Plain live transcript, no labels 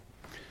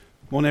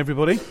Morning,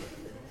 everybody.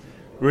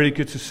 Really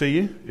good to see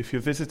you. If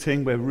you're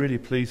visiting, we're really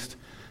pleased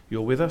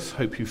you're with us.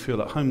 Hope you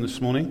feel at home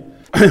this morning.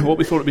 What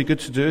we thought would be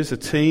good to do as a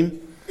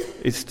team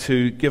is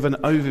to give an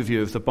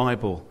overview of the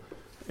Bible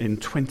in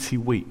 20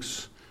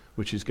 weeks,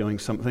 which is going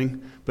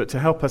something, but to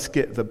help us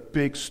get the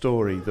big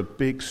story, the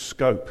big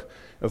scope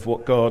of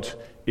what God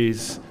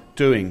is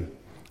doing.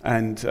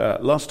 And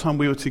last time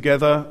we were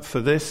together for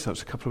this, that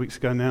was a couple of weeks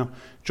ago now,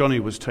 Johnny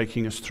was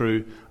taking us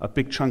through a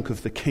big chunk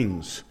of the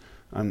Kings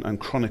and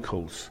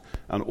Chronicles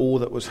and all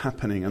that was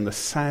happening and the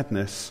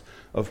sadness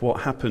of what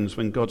happens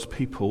when God's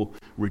people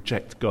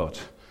reject God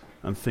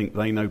and think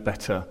they know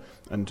better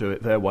and do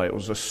it their way. It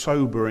was a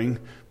sobering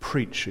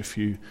preach, if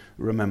you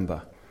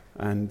remember,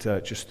 and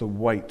just the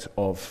weight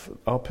of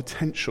our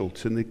potential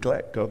to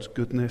neglect God's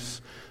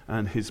goodness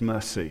and his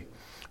mercy.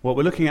 What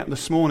we're looking at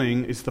this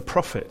morning is the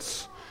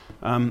prophets.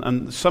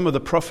 And some of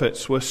the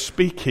prophets were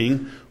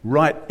speaking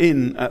right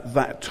in at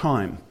that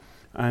time.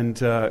 And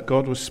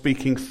God was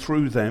speaking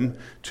through them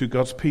to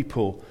God's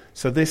people.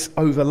 So this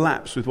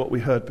overlaps with what we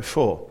heard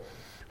before.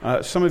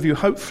 Some of you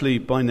hopefully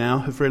by now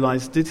have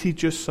realized, did he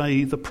just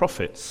say the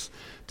prophets?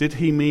 Did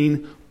he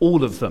mean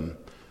all of them?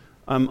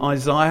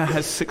 Isaiah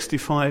has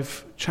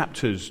 65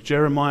 chapters.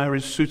 Jeremiah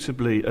is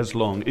suitably as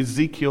long.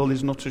 Ezekiel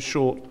is not a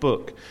short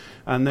book.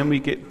 And then we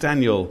get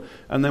Daniel.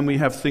 And then we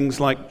have things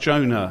like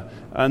Jonah.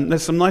 And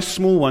there's some nice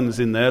small ones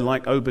in there,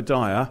 like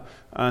Obadiah.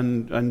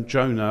 And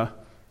Jonah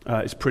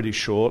is pretty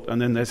short.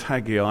 And then there's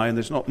Haggai. And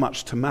there's not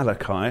much to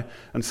Malachi.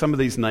 And some of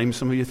these names,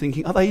 some of you are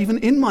thinking, are they even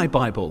in my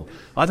Bible?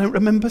 I don't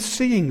remember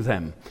seeing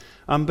them.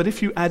 But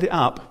if you add it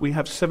up, we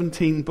have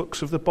 17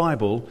 books of the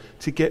Bible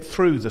to get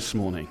through this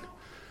morning.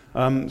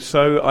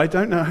 So I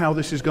don't know how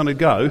this is going to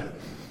go.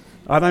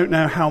 I don't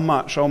know how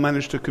much I'll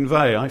manage to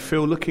convey. I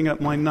feel, looking at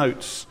my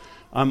notes,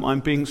 I'm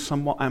being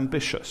somewhat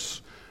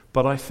ambitious.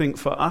 But I think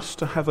for us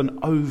to have an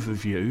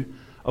overview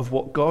of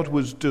what God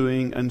was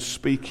doing and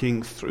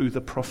speaking through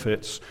the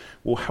prophets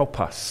will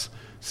help us.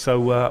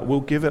 So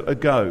we'll give it a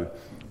go.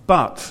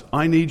 But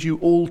I need you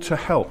all to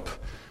help.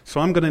 So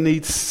I'm going to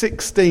need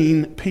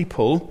 16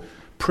 people,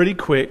 pretty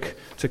quick,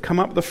 to come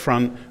up the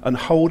front and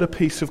hold a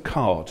piece of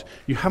card.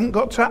 You haven't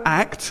got to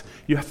act.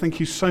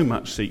 Thank you so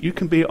much, see. You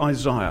can be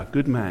Isaiah,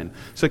 good man.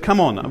 So come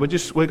on,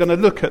 we're going to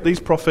look at these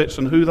prophets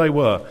and who they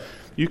were.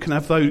 You can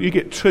have those. You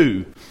get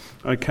 2,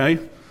 okay?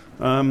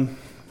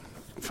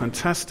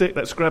 Fantastic.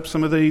 Let's grab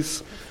some of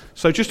these.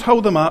 So just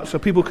hold them up so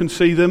people can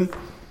see them.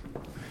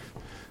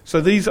 So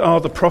these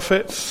are the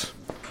prophets.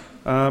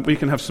 We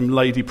can have some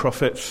lady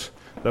prophets.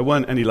 There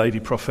weren't any lady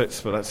prophets,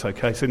 but that's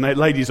okay. So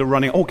ladies are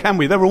running. Oh, can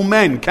we? They're all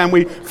men. Can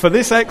we? For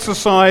this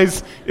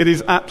exercise, it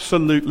is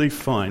absolutely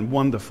fine.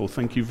 Wonderful.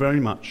 Thank you very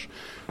much.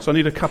 So I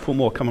need a couple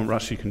more. Come on,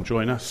 Russ, you can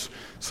join us.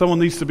 Someone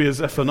needs to be a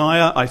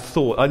Zephaniah. I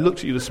looked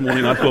at you this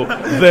morning. I thought,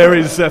 there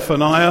is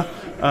Zephaniah.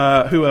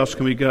 Who else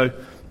can we go?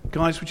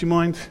 Guys, would you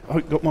mind?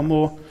 Oh, got one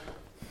more.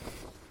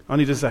 I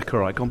need a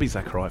Zechariah. Go on, be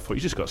Zechariah for you.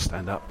 You just got to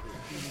stand up.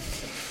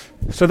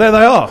 So there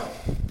they are.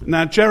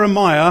 Now,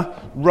 Jeremiah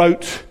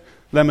wrote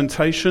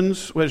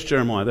Lamentations. Where's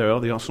Jeremiah? There we are,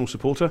 the Arsenal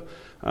supporter.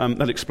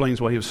 That explains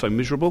why he was so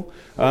miserable.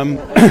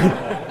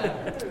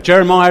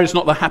 Jeremiah is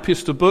not the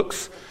happiest of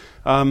books.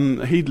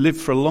 He'd lived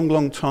for a long,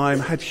 long time,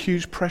 had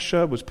huge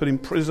pressure, was put in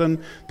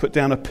prison, put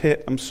down a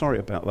pit. I'm sorry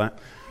about that.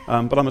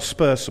 But I'm a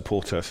Spurs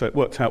supporter, so it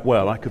worked out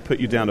well. I could put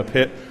you down a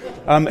pit.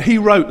 He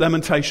wrote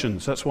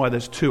Lamentations. That's why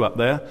there's 2 up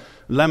there.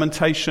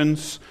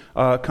 Lamentations,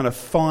 kind of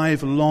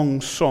 5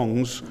 long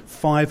songs,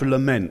 5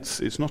 laments.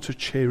 It's not a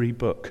cheery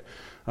book.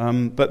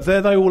 But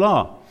there they all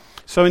are.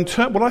 So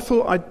what I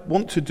thought I'd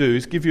want to do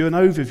is give you an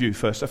overview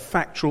first, a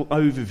factual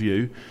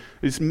overview.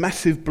 This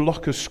massive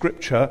block of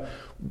scripture.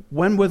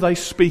 When were they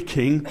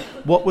speaking?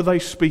 What were they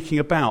speaking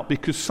about?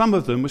 Because some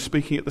of them were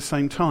speaking at the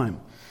same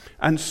time.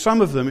 And some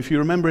of them, if you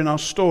remember in our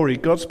story,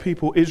 God's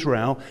people,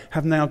 Israel,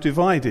 have now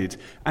divided.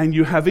 And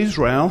you have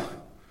Israel.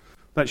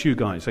 That's you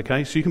guys,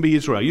 okay? So you can be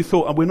Israel. You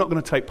thought, we're not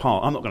going to take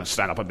part. I'm not going to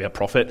stand up and be a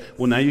prophet.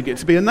 Well, now you get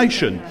to be a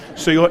nation.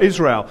 So you're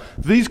Israel.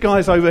 These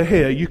guys over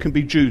here, you can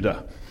be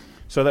Judah.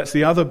 So that's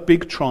the other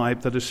big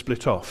tribe that has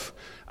split off.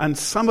 And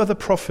some of the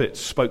prophets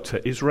spoke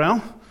to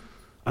Israel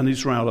and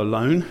Israel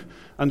alone.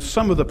 And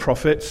some of the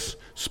prophets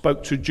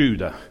spoke to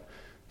Judah.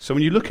 So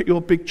when you look at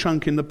your big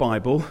chunk in the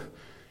Bible,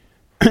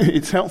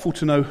 it's helpful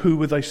to know who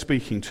were they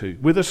speaking to.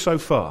 With us so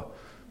far.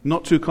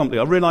 Not too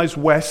complicated. I realise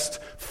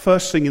West,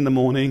 first thing in the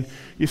morning,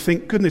 you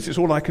think, goodness, it's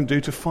all I can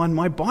do to find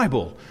my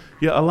Bible.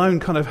 Yet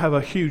alone kind of have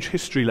a huge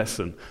history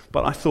lesson.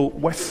 But I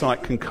thought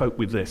Westside can cope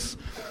with this.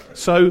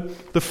 So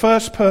the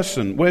first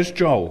person, where's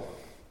Joel?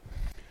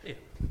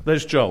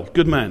 There's Joel.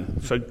 Good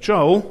man. So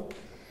Joel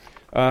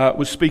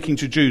was speaking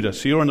to Judah.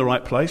 So you're in the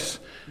right place.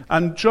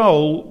 And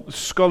Joel,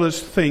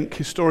 scholars think,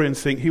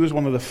 historians think, he was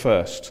one of the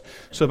first.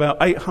 So about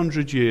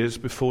 800 years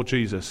before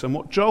Jesus. And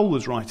what Joel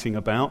was writing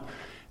about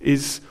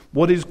is,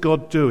 what is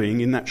God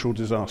doing in natural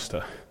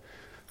disaster?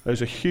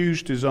 There's a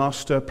huge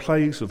disaster,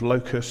 plagues of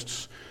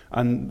locusts,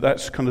 and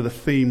that's kind of the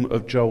theme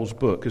of Joel's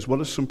book, as well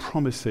as some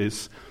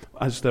promises,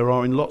 as there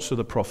are in lots of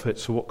the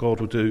prophets, of what God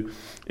will do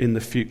in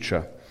the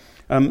future.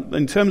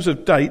 In terms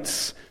of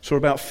dates, so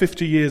about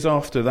 50 years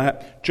after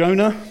that,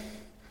 Jonah,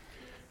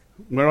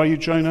 where are you,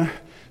 Jonah?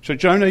 So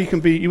Jonah,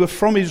 you were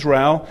from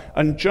Israel,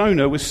 and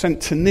Jonah was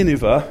sent to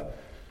Nineveh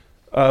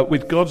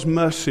with God's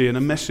mercy and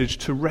a message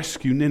to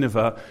rescue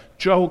Nineveh.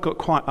 Joel got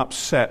quite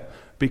upset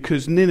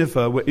because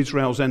Nineveh were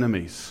Israel's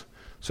enemies.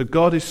 So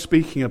God is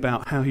speaking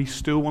about how he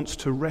still wants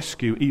to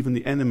rescue even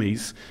the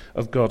enemies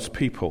of God's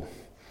people.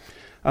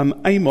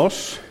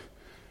 Amos,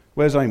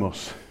 where's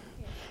Amos?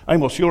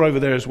 Amos, you're over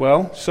there as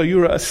well. So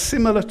you're at a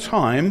similar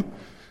time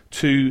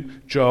to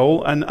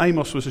Joel, and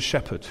Amos was a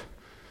shepherd.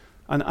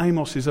 And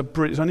Amos is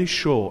it's only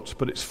short,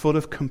 but it's full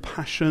of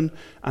compassion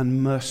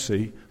and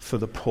mercy for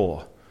the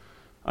poor.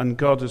 And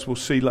God, as we'll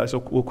see later,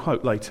 we'll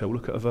quote later, we'll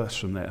look at a verse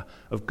from there,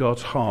 of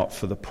God's heart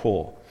for the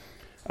poor.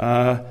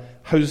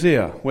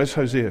 Hosea, where's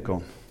Hosea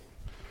gone?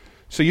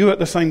 So you at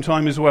the same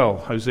time as well,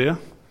 Hosea.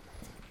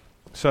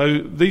 So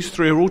these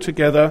three are all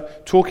together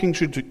talking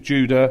to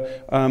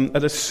Judah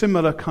at a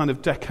similar kind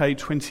of decade,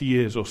 20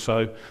 years or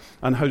so.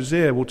 And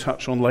Hosea, we'll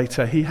touch on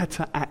later, he had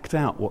to act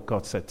out what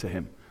God said to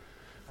him.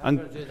 And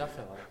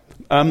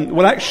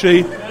well,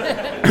 actually,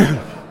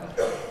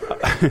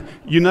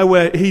 you know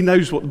where he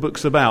knows what the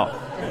book's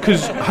about.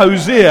 Because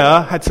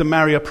Hosea had to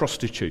marry a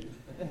prostitute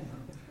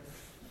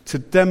to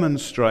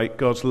demonstrate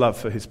God's love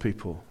for his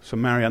people. So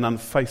marry an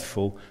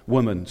unfaithful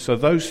woman. So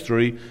those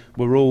three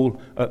were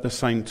all at the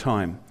same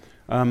time.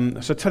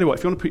 So tell you what,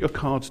 if you want to put your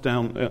cards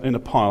down in a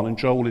pile, and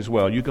Joel as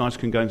well, you guys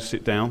can go and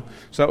sit down.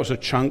 So that was a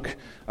chunk.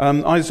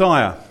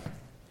 Isaiah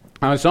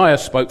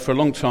spoke for a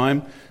long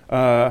time,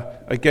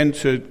 again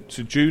to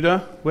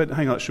Judah.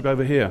 Hang on, it should go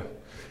over here,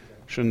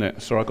 shouldn't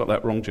it? Sorry, I got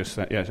that wrong just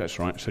that. Yeah, that's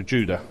right. So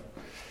Judah.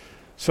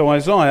 So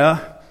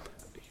Isaiah,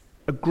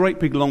 a great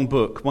big long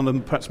book, one of the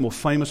perhaps more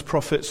famous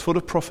prophets, full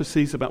of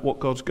prophecies about what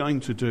God's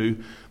going to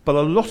do. But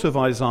a lot of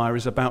Isaiah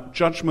is about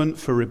judgment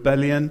for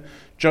rebellion,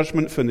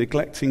 judgment for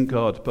neglecting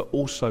God, but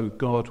also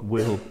God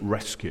will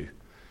rescue.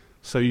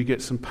 So you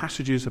get some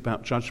passages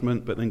about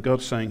judgment, but then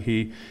God saying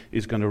he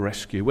is going to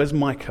rescue. Where's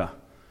Micah?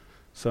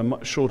 So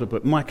much shorter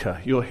book. Micah,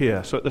 you're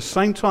here. So at the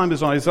same time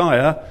as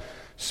Isaiah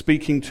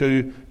speaking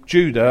to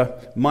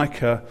Judah,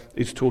 Micah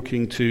is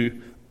talking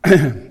to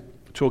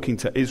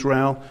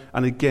Israel,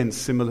 and again,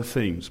 similar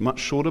themes. Much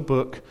shorter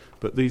book,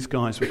 but these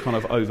guys were kind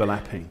of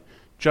overlapping.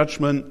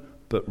 Judgment,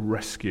 but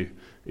rescue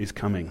is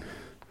coming.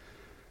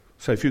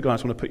 So if you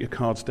guys want to put your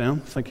cards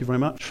down, thank you very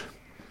much.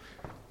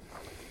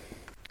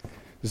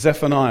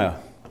 Zephaniah,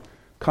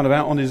 kind of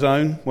out on his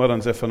own. Well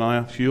done,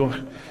 Zephaniah.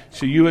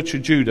 So you are to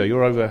Judah.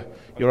 You're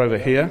over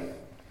here.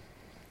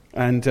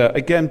 And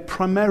again,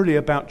 primarily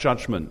about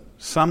judgment.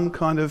 Some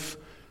kind of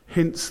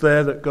hints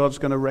there that God's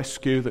going to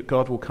rescue, that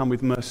God will come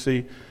with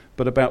mercy.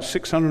 But about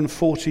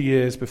 640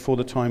 years before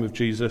the time of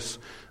Jesus,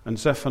 and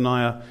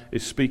Zephaniah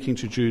is speaking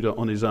to Judah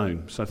on his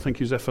own. So thank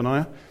you,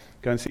 Zephaniah.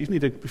 Go and see. If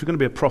you're going to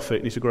be a prophet,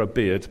 you need to grow a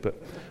beard.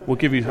 But we'll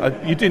give you.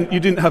 You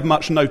didn't have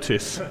much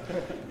notice,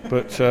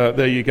 but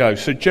there you go.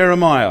 So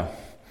Jeremiah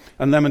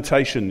and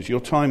Lamentations.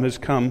 Your time has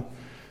come.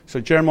 So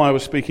Jeremiah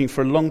was speaking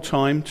for a long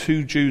time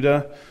to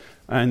Judah,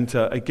 and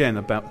again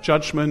about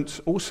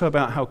judgment, also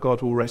about how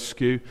God will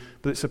rescue.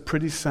 But it's a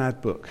pretty sad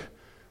book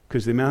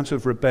because the amount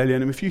of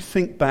rebellion. And if you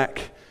think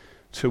back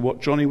to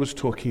what Johnny was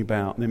talking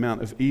about, the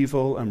amount of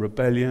evil and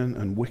rebellion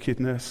and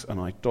wickedness and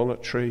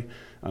idolatry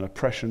and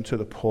oppression to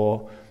the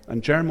poor.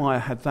 And Jeremiah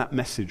had that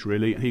message,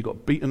 really, and he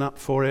got beaten up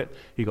for it.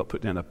 He got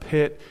put down a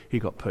pit. He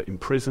got put in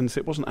prison. So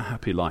it wasn't a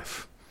happy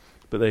life.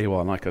 But there you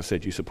are. Like I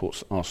said, you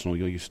support Arsenal.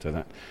 You're used to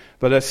that.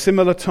 But a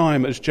similar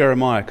time as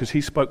Jeremiah, because he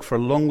spoke for a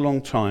long,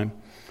 long time,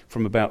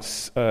 from about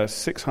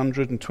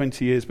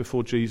 620 years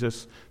before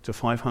Jesus to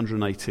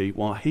 580.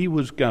 While he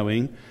was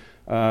going,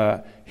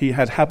 he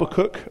had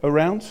Habakkuk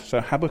around. So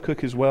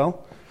Habakkuk as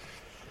well.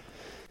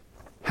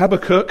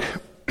 Habakkuk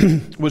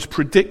was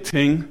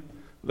predicting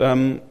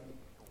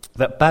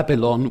that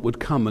Babylon would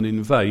come and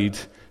invade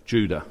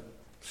Judah.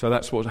 So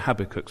that's what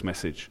Habakkuk's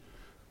message.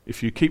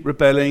 If you keep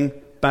rebelling,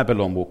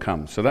 Babylon will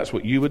come. So that's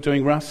what you were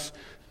doing, Russ.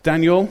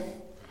 Daniel.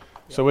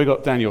 So we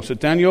got Daniel. So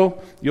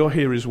Daniel, you're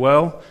here as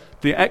well.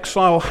 The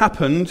exile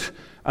happened,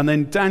 and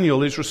then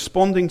Daniel is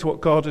responding to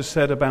what God has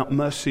said about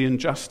mercy and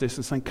justice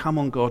and saying, come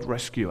on, God,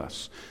 rescue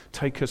us.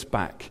 Take us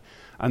back.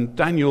 And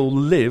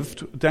Daniel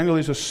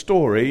is a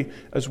story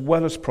as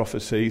well as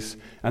prophecies,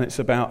 and it's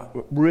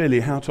about really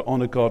how to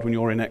honor God when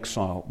you're in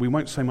exile. We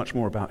won't say much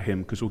more about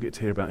him because we'll get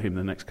to hear about him in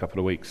the next couple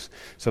of weeks.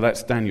 So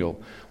that's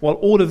Daniel. While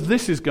all of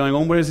this is going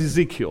on, where's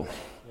Ezekiel?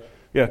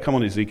 Yeah, come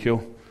on,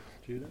 Ezekiel.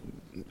 Judah?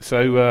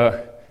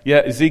 So,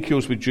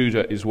 Ezekiel's with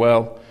Judah as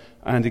well.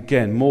 And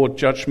again, more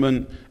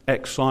judgment,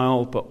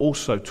 exile, but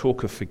also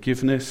talk of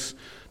forgiveness,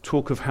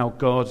 talk of how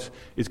God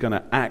is going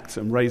to act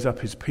and raise up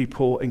his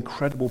people,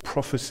 incredible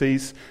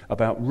prophecies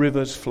about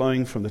rivers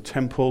flowing from the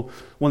temple.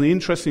 One of the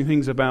interesting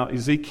things about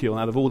Ezekiel,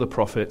 out of all the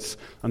prophets,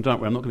 and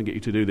don't worry, I'm not going to get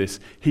you to do this,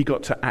 he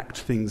got to act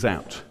things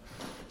out.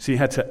 So he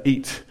had to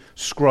eat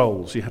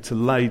scrolls, he had to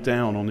lay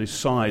down on his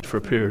side for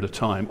a period of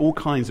time, all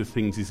kinds of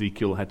things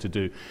Ezekiel had to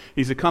do.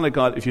 He's the kind of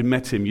guy that if you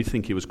met him, you'd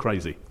think he was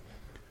crazy.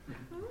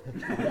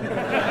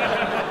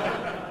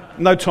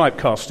 No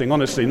typecasting,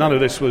 honestly. None of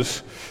this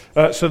was...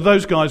 so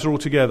those guys are all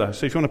together.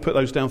 So if you want to put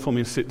those down for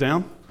me and sit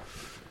down.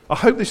 I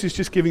hope this is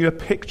just giving you a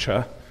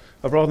picture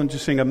of, rather than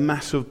just seeing a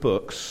mass of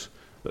books,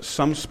 that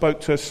some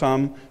spoke to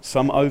some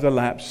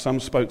overlapped, some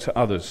spoke to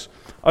others.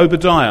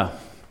 Obadiah.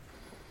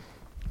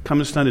 Come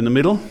and stand in the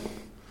middle.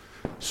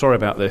 Sorry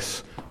about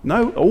this.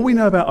 No, all we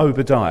know about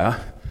Obadiah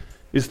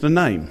is the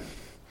name.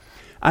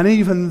 And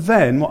even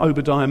then, what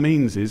Obadiah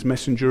means is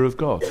messenger of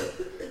God.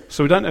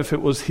 So we don't know if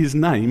it was his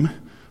name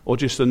or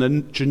just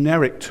a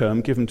generic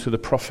term given to the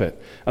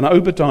prophet. And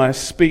Obadiah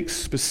speaks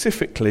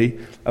specifically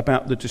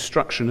about the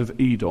destruction of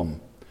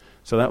Edom.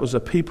 So that was a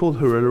people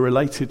who are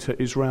related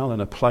to Israel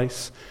and a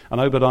place.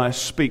 And Obadiah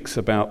speaks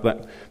about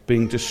that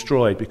being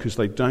destroyed because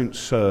they don't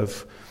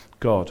serve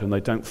God and they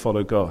don't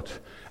follow God.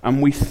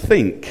 And we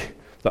think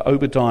that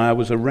Obadiah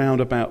was around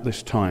about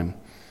this time,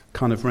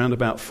 kind of round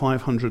about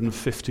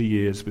 550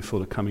 years before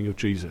the coming of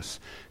Jesus.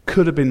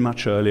 Could have been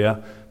much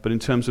earlier, but in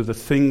terms of the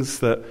things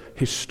that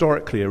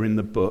historically are in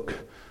the book,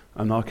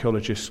 and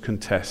archaeologists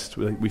contest,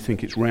 we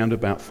think it's round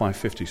about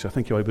 550. So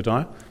thank you,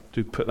 Obadiah.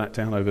 Do put that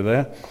down over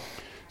there.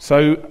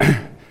 So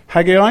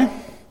Haggai,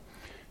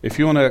 if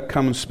you want to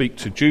come and speak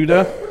to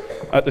Judah.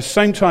 At the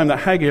same time that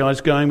Haggai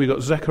is going, we've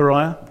got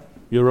Zechariah.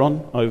 You're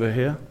on over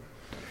here.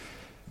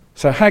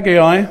 So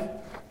Haggai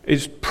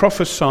is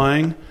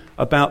prophesying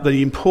about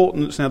the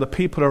importance. Now the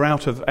people are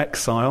out of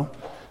exile.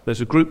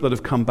 There's a group that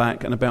have come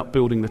back, and about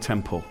building the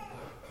temple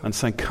and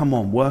saying, come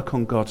on, work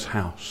on God's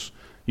house.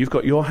 You've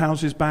got your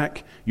houses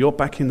back. You're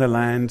back in the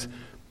land.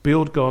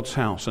 Build God's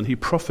house. And he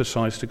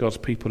prophesies to God's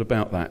people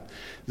about that.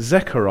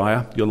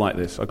 Zechariah, you'll like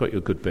this. I got you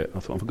a good bit. I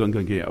thought I'm going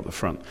to get it up the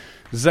front.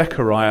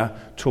 Zechariah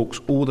talks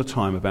all the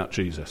time about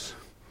Jesus.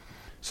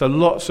 So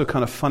lots of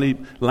kind of funny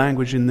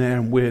language in there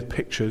and weird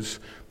pictures.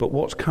 But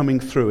what's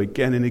coming through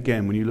again and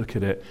again when you look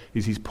at it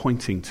is he's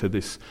pointing to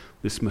this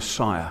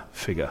Messiah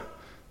figure,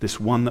 this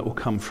one that will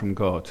come from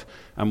God.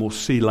 And we'll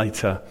see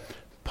later,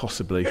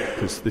 possibly,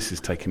 because this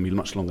is taking me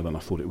much longer than I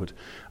thought it would,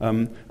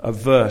 a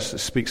verse that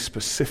speaks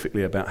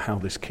specifically about how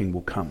this king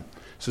will come.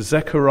 So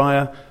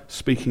Zechariah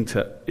speaking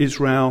to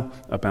Israel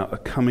about a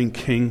coming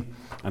king,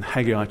 and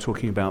Haggai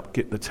talking about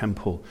get the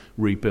temple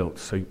rebuilt.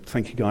 So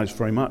thank you guys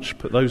very much.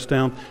 Put those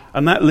down.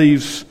 And that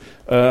leaves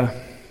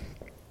Nahum.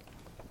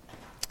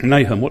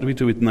 What do we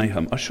do with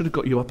Nahum? I should have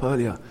got you up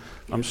earlier.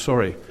 I'm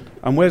sorry.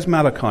 And where's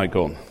Malachi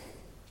gone?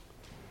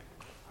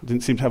 I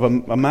didn't seem to have a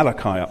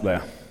Malachi up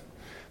there.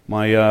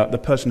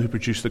 The person who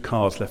produced the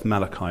cars left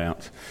Malachi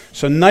out.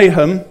 So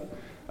Nahum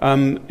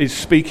is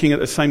speaking at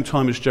the same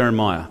time as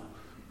Jeremiah.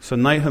 So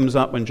Nahum's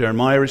up when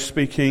Jeremiah is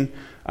speaking,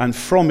 and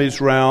from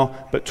Israel,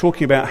 but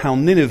talking about how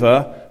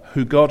Nineveh,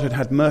 who God had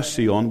had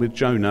mercy on with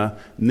Jonah,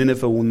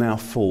 Nineveh will now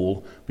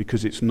fall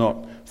because it's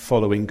not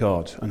following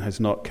God and has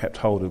not kept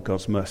hold of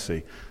God's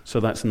mercy. So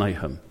that's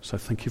Nahum. So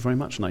thank you very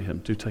much, Nahum.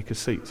 Do take a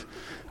seat.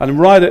 And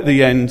right at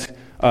the end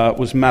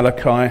was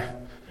Malachi,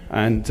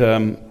 and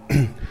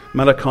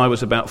Malachi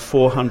was about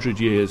 400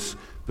 years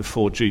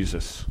before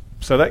Jesus.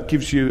 So that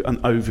gives you an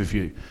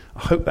overview. I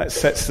hope that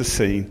sets the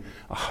scene.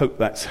 I hope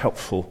that's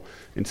helpful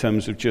in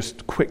terms of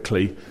just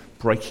quickly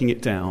breaking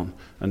it down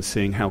and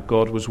seeing how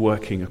God was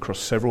working across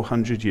several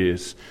hundred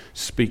years,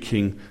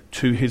 speaking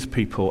to his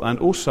people and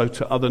also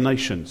to other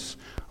nations.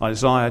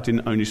 Isaiah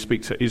didn't only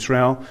speak to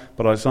Israel,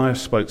 but Isaiah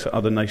spoke to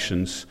other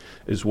nations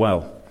as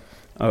well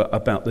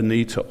about the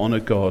need to honor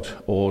God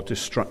or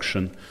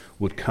destruction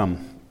would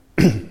come.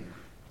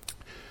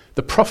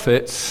 The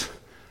prophets,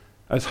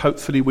 as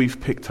hopefully we've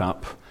picked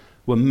up,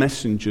 were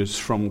messengers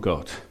from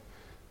God.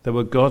 They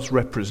were God's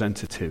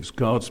representatives,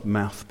 God's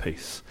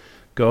mouthpiece.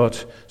 God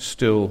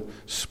still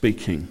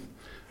speaking.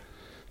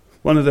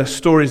 One of the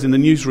stories in the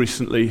news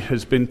recently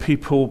has been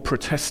people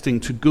protesting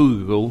to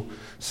Google,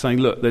 saying,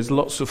 look, there's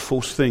lots of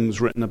false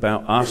things written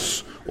about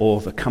us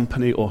or the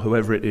company or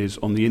whoever it is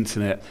on the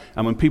internet.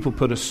 And when people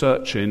put a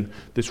search in,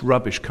 this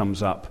rubbish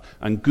comes up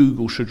and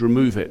Google should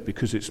remove it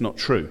because it's not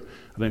true.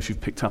 I don't know if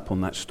you've picked up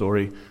on that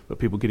story, but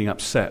people getting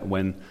upset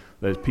when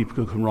there's people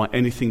who can write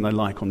anything they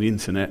like on the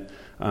internet,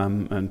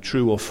 and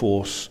true or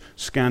false,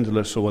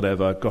 scandalous or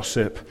whatever,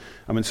 gossip.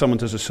 And when someone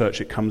does a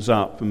search, it comes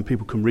up, and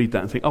people can read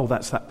that and think, oh,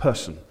 that's that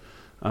person.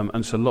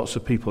 And so lots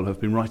of people have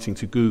been writing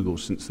to Google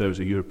since there was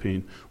a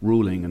European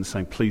ruling and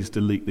saying, please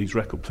delete these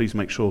records, please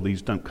make sure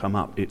these don't come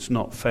up. It's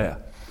not fair.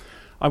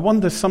 I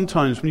wonder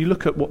sometimes when you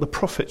look at what the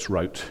prophets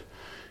wrote,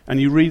 and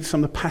you read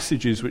some of the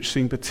passages which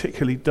seem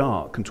particularly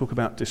dark and talk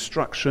about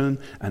destruction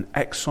and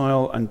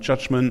exile and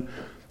judgment,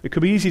 it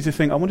could be easy to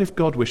think, I wonder if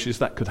God wishes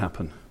that could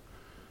happen.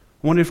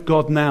 I wonder if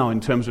God now, in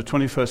terms of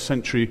 21st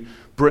century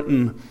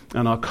Britain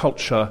and our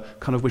culture,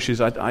 kind of wishes,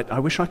 I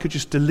wish I could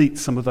just delete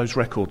some of those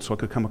records so I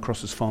could come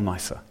across as far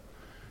nicer.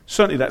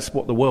 Certainly that's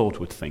what the world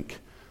would think.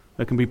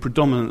 There can be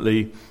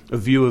predominantly a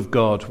view of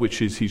God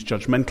which is he's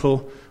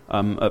judgmental,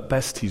 at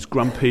best he's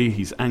grumpy,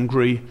 he's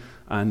angry,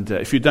 and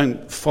if you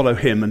don't follow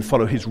him and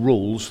follow his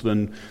rules,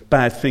 then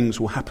bad things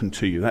will happen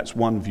to you. That's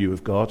one view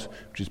of God,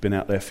 which has been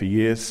out there for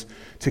years.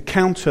 To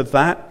counter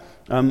that,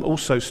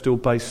 also still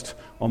based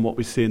on what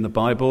we see in the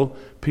Bible.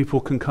 People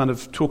can kind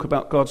of talk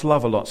about God's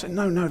love a lot, say,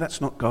 no,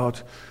 that's not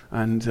God.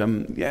 And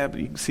but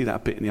you can see that a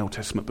bit in the Old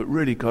Testament. But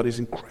really, God is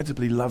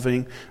incredibly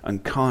loving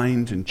and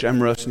kind and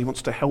generous, and he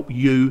wants to help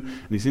you,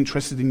 and he's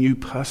interested in you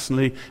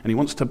personally, and he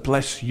wants to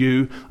bless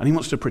you, and he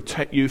wants to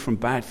protect you from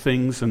bad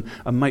things and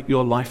make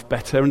your life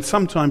better. And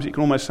sometimes it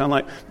can almost sound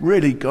like,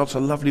 really, God's a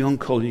lovely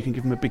uncle, and you can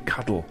give him a big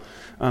cuddle.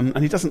 And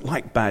he doesn't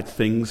like bad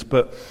things,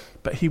 but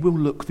he will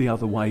look the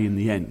other way in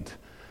the end.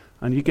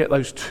 And you get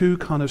those two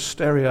kind of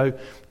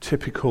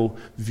stereotypical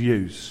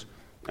views.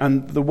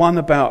 And the one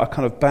about a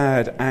kind of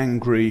bad,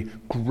 angry,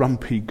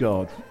 grumpy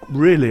God,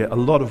 really a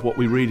lot of what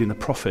we read in the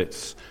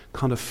prophets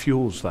kind of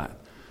fuels that.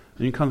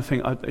 And you kind of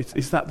think,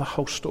 is that the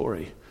whole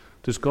story?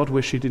 Does God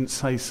wish he didn't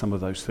say some of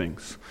those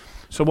things?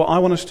 So what I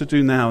want us to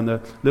do now in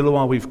the little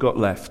while we've got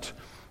left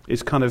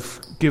is kind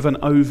of give an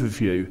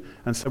overview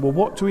and say, well,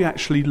 what do we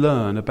actually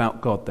learn about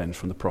God then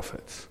from the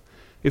prophets?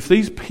 If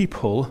these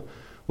people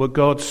were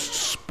God's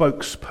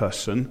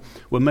spokesperson,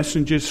 were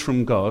messengers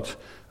from God,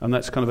 and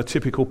that's kind of a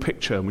typical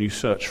picture when you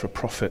search for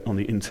prophet on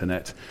the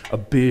internet, a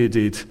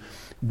bearded,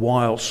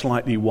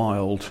 slightly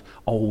wild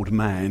old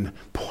man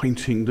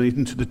pointing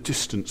into the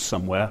distance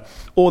somewhere,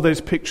 or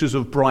there's pictures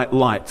of bright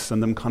lights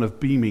and them kind of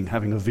beaming,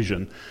 having a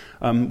vision.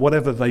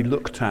 Whatever they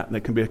looked at,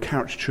 there can be a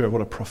caricature of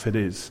what a prophet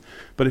is.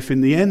 But if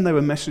in the end they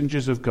were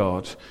messengers of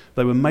God,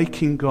 they were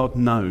making God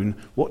known,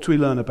 what do we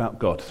learn about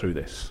God through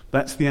this?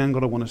 That's the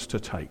angle I want us to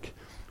take.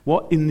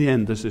 What in the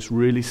end does this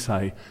really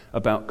say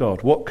about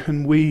God? What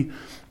can we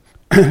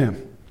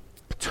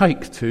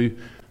take to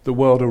the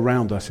world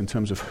around us in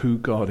terms of who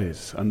God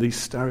is and these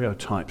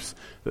stereotypes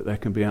that there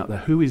can be out there?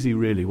 Who is he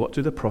really? What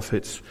do the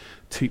prophets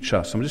teach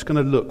us? I'm just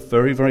going to look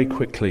very, very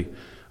quickly,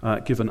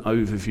 give an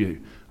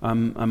overview.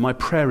 And my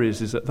prayer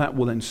is that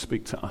will then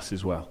speak to us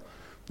as well.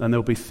 And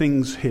there'll be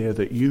things here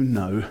that you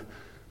know,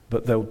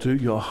 but they'll do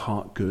your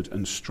heart good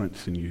and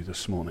strengthen you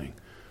this morning.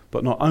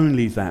 But not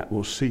only that,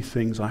 we'll see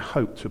things, I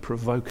hope, to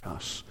provoke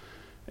us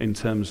in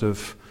terms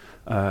of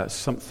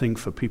something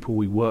for people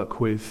we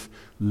work with,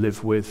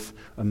 live with,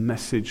 a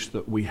message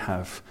that we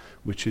have,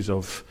 which is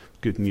of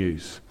good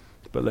news.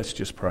 But let's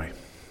just pray.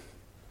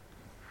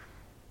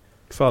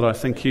 Father, I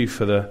thank you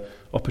for the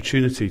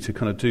opportunity to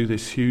kind of do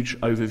this huge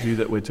overview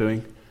that we're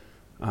doing.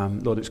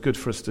 Lord, it's good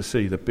for us to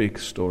see the big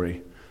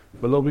story.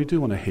 But Lord, we do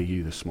want to hear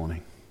you this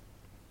morning.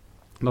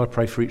 Lord, I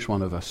pray for each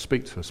one of us.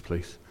 Speak to us,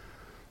 please.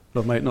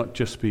 Lord, may it not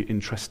just be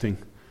interesting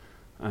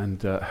and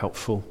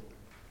helpful,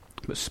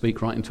 but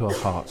speak right into our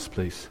hearts,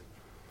 please.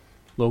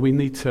 Lord, we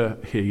need to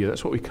hear you.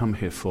 That's what we come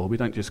here for. We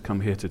don't just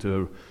come here to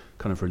do a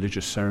kind of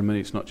religious ceremony.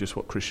 It's not just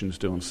what Christians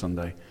do on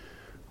Sunday.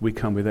 We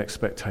come with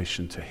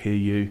expectation to hear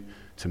you,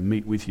 to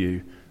meet with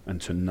you,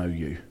 and to know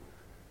you.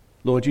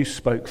 Lord, you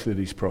spoke through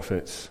these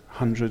prophets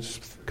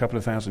hundreds, a couple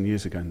of thousand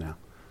years ago now.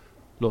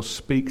 Lord,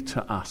 speak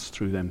to us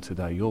through them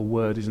today. Your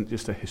word isn't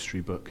just a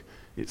history book.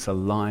 It's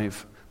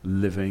alive,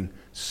 living.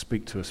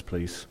 Speak to us,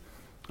 please.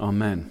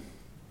 Amen.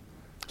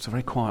 It's a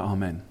very quiet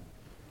amen.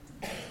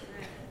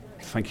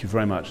 Thank you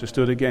very much. Let's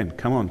do it again.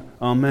 Come on.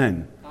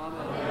 Amen.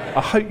 Amen.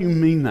 I hope you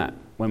mean that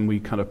when we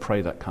kind of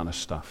pray that kind of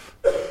stuff.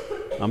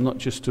 I'm not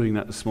just doing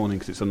that this morning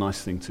because it's a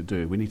nice thing to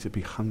do. We need to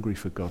be hungry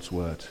for God's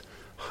word,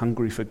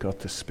 hungry for God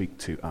to speak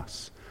to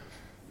us.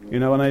 You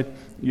know, when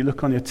you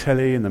look on your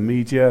telly and the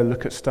media,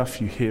 look at stuff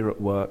you hear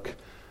at work,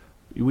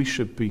 we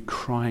should be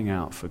crying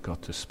out for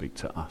God to speak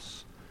to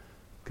us.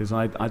 Because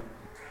I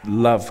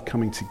love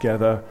coming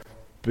together,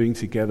 being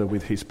together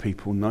with his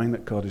people, knowing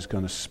that God is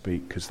going to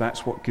speak, because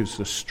that's what gives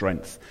us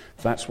strength.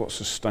 That's what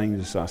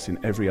sustains us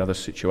in every other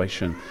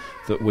situation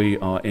that we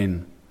are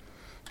in.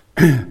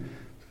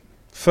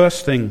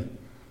 First thing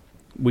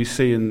we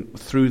see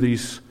through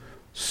these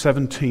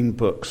 17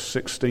 books,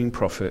 16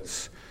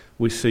 prophets,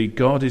 we see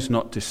God is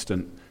not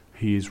distant,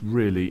 he is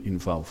really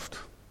involved.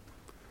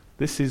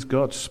 This is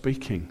God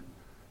speaking.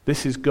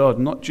 This is God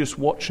not just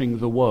watching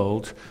the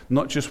world,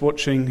 not just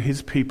watching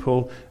his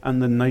people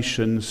and the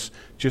nations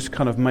just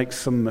kind of make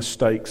some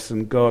mistakes,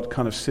 and God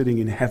kind of sitting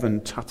in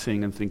heaven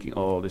tutting and thinking,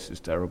 oh, this is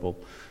terrible,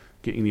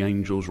 getting the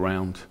angels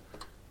round.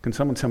 Can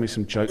someone tell me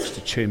some jokes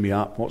to cheer me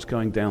up? What's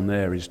going down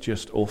there is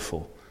just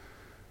awful.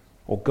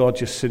 Or God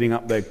just sitting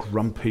up there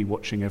grumpy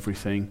watching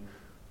everything.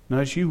 Now,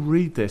 as you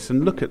read this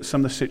and look at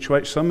some of the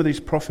situations, some of these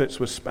prophets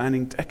were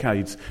spanning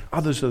decades.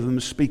 Others of them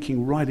are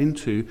speaking right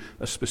into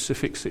a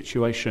specific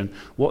situation.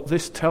 What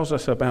this tells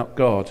us about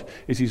God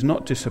is he's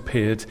not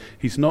disappeared.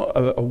 He's not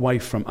away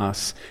from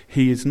us.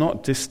 He is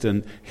not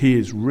distant. He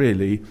is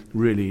really,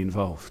 really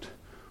involved.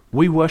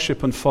 We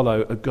worship and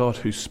follow a God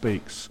who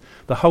speaks.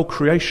 The whole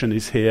creation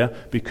is here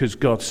because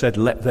God said,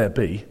 let there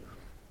be.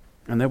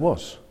 And there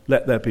was.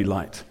 Let there be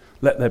light.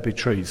 Let there be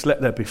trees.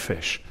 Let there be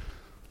fish.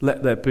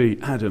 Let there be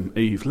Adam,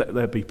 Eve, let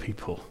there be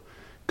people.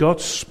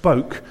 God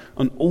spoke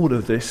and all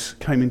of this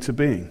came into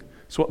being.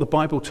 It's what the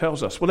Bible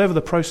tells us. Whatever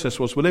the process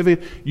was, whatever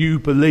you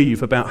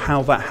believe about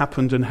how that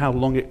happened and how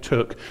long it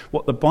took,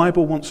 what the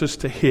Bible wants us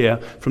to hear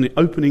from the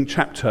opening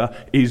chapter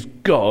is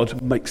God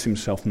makes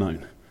himself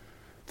known.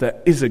 There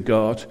is a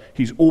God.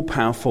 He's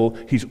all-powerful.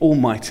 He's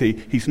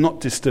almighty. He's not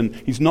distant.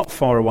 He's not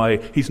far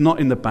away. He's not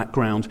in the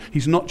background.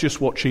 He's not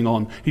just watching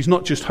on. He's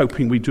not just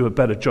hoping we do a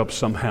better job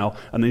somehow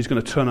and then he's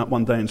going to turn up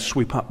one day and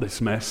sweep up this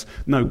mess.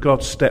 No,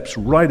 God steps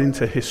right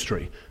into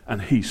history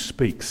and he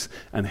speaks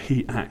and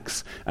he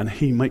acts and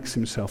he makes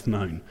himself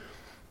known.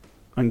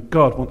 And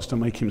God wants to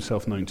make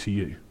himself known to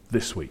you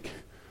this week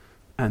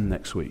and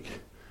next week.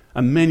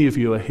 And many of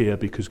you are here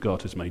because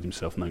God has made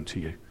himself known to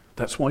you.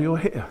 That's why you're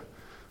here.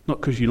 Not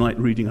because you like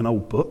reading an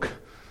old book,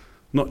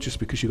 not just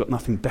because you've got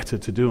nothing better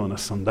to do on a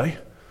Sunday,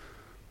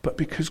 but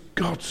because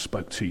God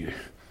spoke to you.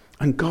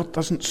 And God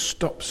doesn't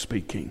stop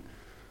speaking.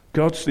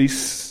 God's these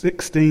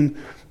 17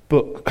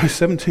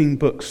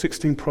 books,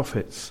 16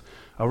 prophets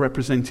are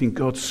representing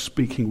God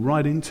speaking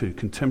right into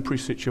contemporary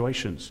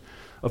situations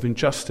of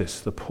injustice,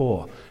 the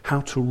poor,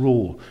 how to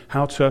rule,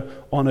 how to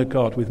honor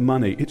God with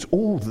money. It's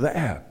all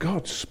there.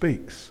 God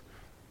speaks.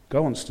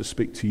 God wants to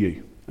speak to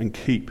you and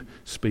keep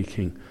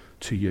speaking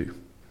to you.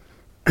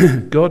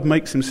 God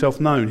makes himself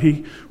known.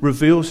 He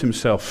reveals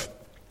himself.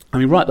 I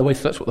mean, right the way,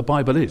 that's what the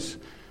Bible is.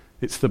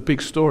 It's the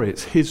big story.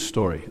 It's his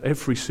story.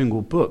 Every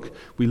single book,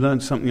 we learn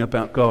something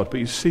about God.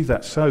 But you see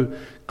that so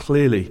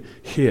clearly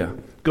here.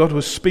 God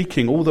was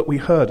speaking all that we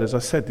heard, as I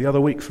said the other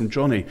week from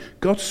Johnny.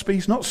 God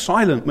speaks, not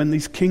silent when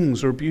these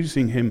kings are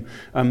abusing him,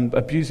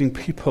 abusing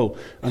people,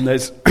 and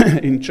there's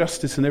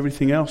injustice and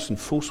everything else, and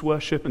false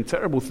worship and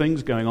terrible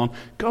things going on.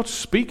 God's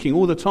speaking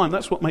all the time.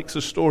 That's what makes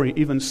the story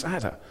even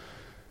sadder.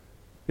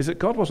 Is that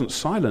God wasn't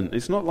silent.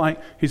 It's not like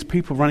his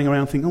people running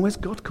around thinking, oh, where's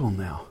God gone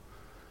now?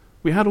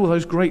 We had all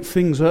those great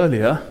things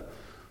earlier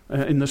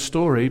in the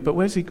story, but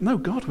where's he? No,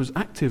 God was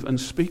active and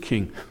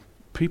speaking.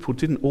 People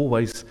didn't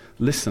always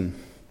listen.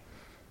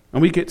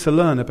 And we get to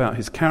learn about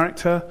his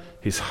character,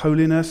 his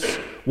holiness,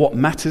 what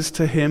matters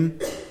to him,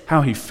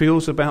 how he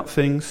feels about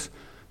things,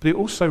 but he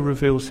also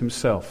reveals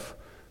himself.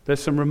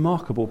 There's some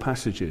remarkable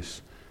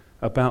passages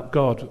about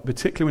God,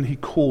 particularly when he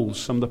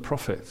calls some of the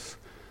prophets,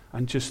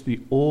 and just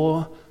the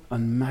awe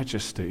and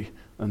majesty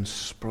and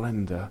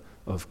splendor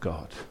of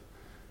God.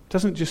 It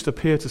doesn't just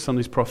appear to some of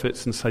these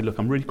prophets and say, look,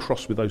 I'm really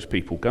cross with those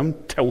people. Go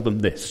and tell them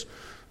this.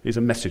 Here's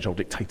a message, I'll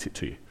dictate it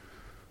to you.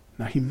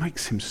 Now he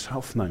makes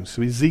himself known.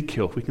 So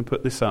Ezekiel, if we can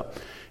put this up,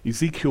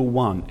 Ezekiel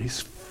 1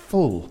 is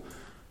full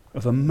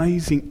of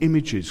amazing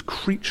images,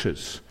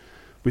 creatures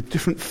with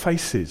different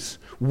faces,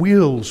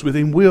 wheels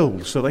within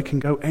wheels so they can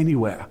go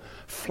anywhere,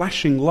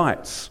 flashing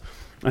lights.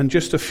 And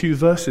just a few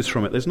verses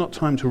from it. There's not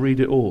time to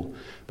read it all.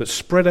 But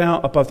spread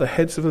out above the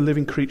heads of the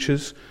living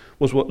creatures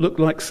was what looked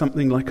like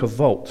something like a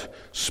vault,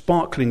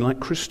 sparkling like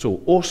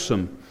crystal,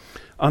 awesome.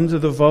 Under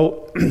the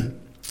vault,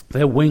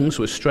 their wings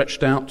were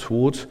stretched out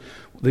towards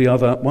the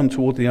other, one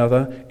toward the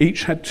other.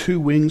 Each had 2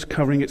 wings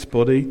covering its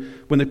body.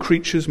 When the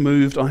creatures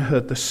moved, I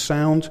heard the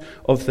sound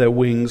of their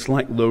wings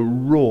like the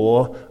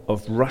roar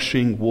of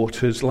rushing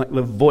waters, like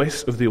the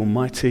voice of the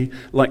Almighty,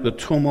 like the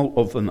tumult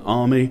of an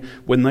army.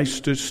 When they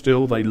stood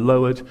still, they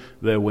lowered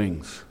their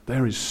wings.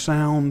 There is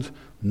sound,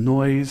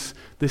 noise.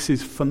 This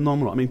is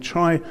phenomenal. I mean,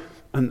 try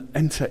and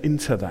enter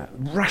into that.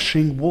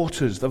 Rushing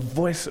waters, the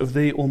voice of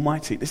the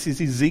Almighty. This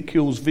is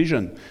Ezekiel's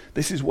vision.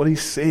 This is what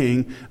he's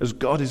seeing as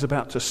God is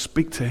about to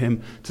speak to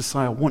him to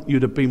say, I want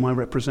you to be my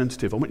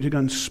representative. I want you to go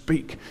and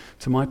speak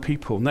to my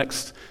people.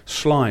 Next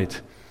slide.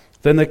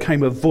 Then there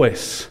came a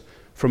voice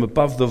from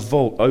above the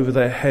vault over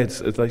their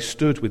heads as they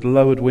stood with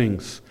lowered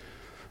wings.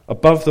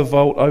 Above the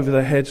vault over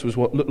their heads was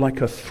what looked like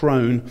a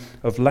throne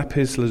of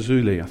lapis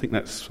lazuli. I think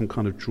that's some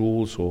kind of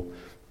jewels or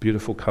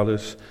beautiful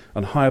colours,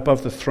 and high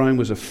above the throne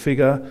was a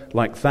figure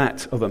like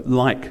that of a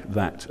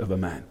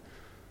man.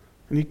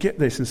 And you get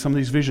this in some of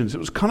these visions. It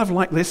was kind of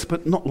like this,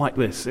 but not like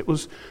this. It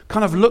was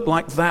kind of looked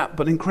like that,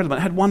 but incredible. It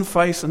had one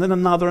face, and then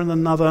another, and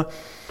another.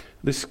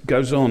 This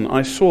goes on.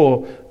 I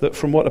saw that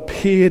from what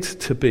appeared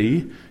to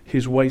be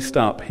his waist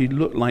up, he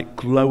looked like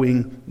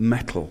glowing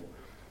metal,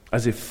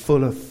 as if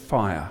full of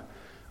fire.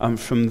 And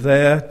from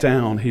there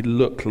down, he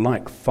looked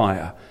like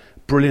fire.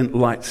 Brilliant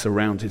light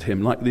surrounded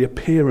him, like the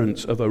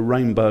appearance of a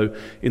rainbow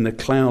in the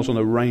clouds on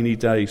a rainy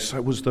day. So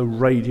was the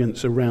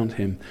radiance around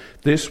him.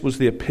 This was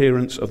the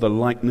appearance of the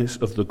likeness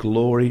of the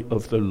glory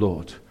of the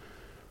Lord.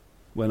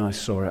 When I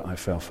saw it, I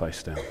fell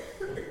face down.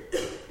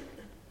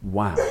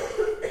 Wow.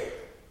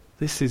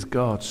 This is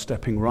God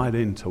stepping right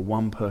into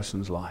one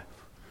person's life.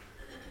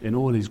 In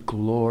all his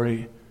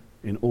glory,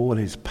 in all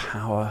his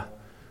power,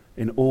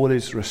 in all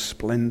his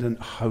resplendent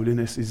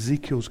holiness.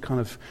 Ezekiel's kind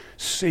of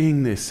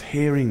seeing this,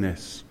 hearing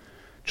this,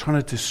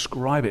 trying to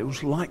describe it. It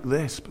was like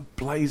this, but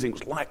blazing. It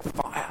was like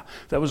fire.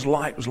 There was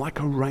light. It was like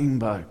a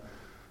rainbow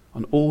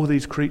on all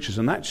these creatures,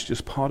 and that's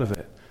just part of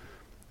it.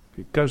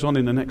 It goes on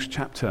in the next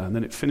chapter, and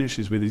then it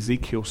finishes with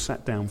Ezekiel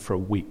sat down for a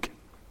week.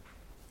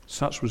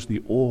 Such was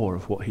the awe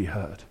of what he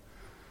heard.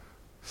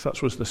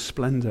 Such was the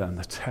splendor and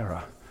the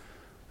terror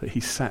that he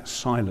sat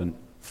silent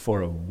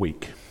for a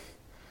week.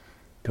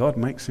 God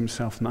makes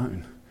himself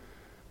known,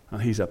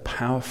 and he's a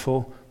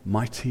powerful,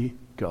 mighty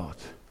God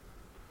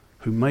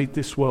who made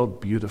this world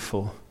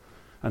beautiful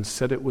and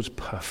said it was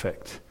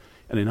perfect.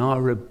 And in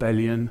our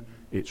rebellion,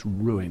 it's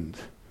ruined.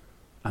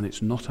 and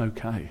it's not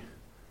okay.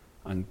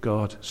 And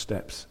God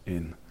steps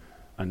in,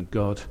 and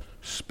God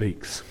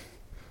speaks.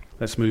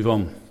 Let's move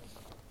on.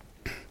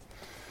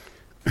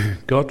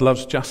 God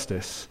loves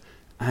justice,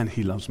 and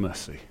he loves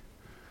mercy.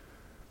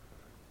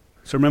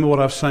 So remember what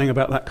I was saying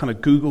about that kind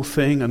of Google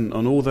thing and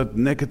all the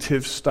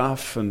negative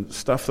stuff and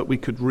stuff that we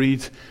could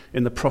read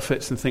in the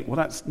prophets and think, well,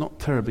 that's not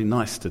terribly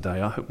nice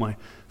today. I hope my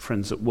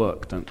friends at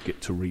work don't get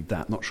to read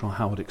that. Not sure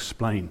how I'd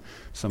explain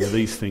some of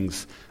these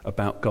things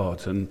about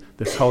God and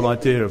this whole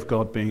idea of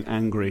God being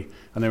angry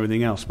and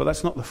everything else. But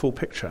that's not the full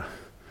picture.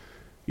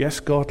 Yes,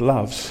 God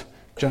loves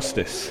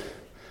justice.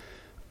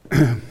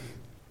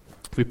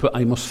 If we put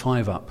Amos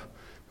 5 up,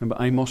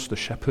 remember Amos, the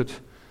shepherd,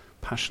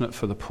 passionate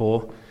for the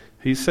poor.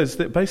 He says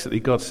that basically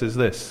God says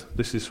this.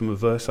 This is from a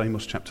verse,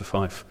 Amos chapter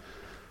 5.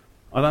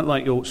 I don't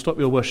like stop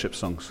your worship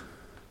songs.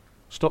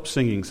 Stop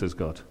singing, says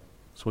God.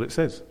 That's what it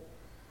says.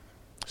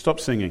 Stop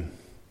singing.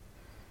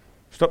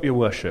 Stop your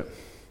worship.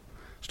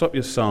 Stop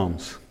your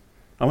psalms.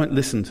 I won't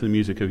listen to the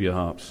music of your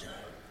harps.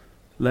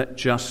 Let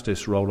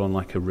justice roll on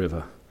like a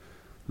river.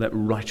 Let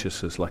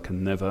righteousness like a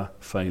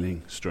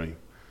never-failing stream.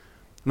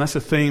 And that's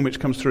a theme which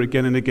comes through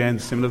again and again,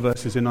 similar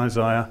verses in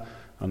Isaiah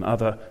and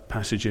other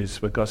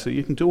passages where God said,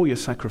 you can do all your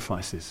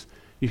sacrifices.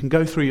 You can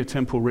go through your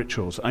temple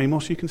rituals.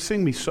 Amos, you can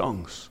sing me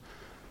songs.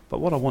 But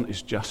what I want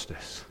is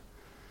justice.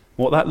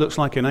 What that looks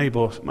like in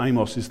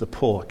Amos is the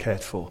poor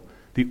cared for,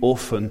 the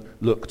orphan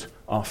looked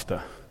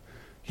after.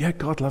 Yeah,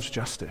 God loves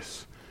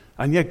justice.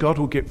 And yeah, God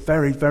will get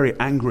very, very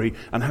angry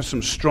and have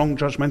some strong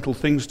judgmental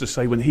things to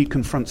say when he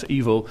confronts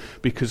evil,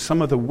 because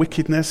some of the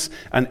wickedness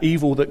and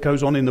evil that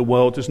goes on in the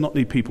world does not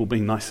need people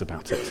being nice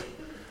about it.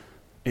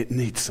 It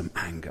needs some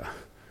anger.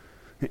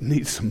 It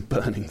needs some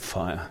burning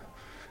fire.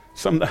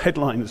 Some of the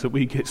headlines that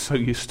we get so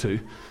used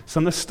to,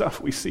 some of the stuff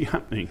we see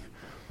happening,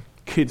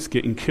 kids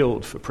getting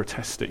killed for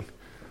protesting,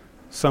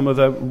 some of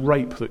the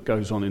rape that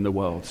goes on in the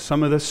world,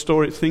 some of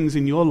the things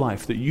in your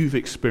life that you've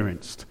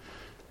experienced.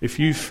 If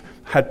you've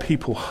had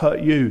people hurt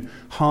you,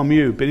 harm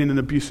you, been in an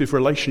abusive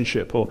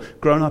relationship or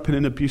grown up in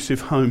an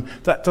abusive home,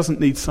 that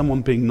doesn't need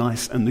someone being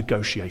nice and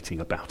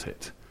negotiating about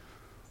it.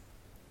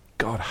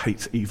 God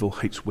hates evil,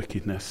 hates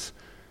wickedness,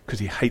 because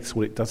he hates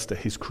what it does to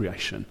his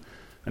creation,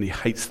 and he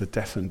hates the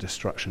death and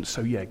destruction.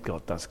 So yeah,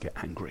 God does get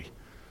angry.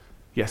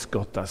 Yes,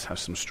 God does have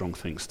some strong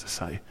things to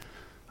say,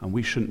 and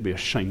we shouldn't be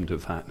ashamed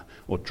of that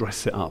or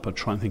dress it up and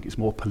try and think it's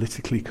more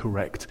politically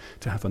correct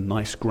to have a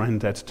nice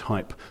granddad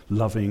type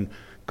loving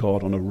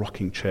God on a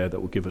rocking chair that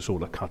will give us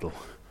all a cuddle.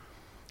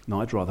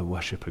 No, I'd rather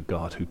worship a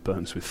God who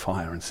burns with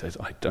fire and says,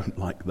 I don't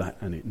like that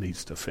and it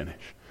needs to finish.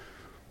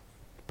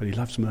 But he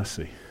loves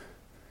mercy.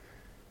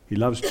 He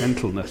loves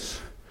gentleness.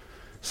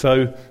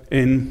 So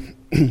in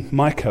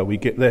Micah we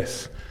get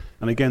this.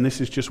 And again,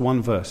 this is just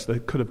one verse. There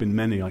could have been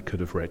many I could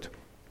have read.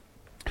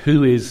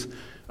 Who is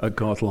a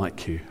God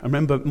like you? I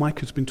remember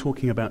Micah's been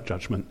talking about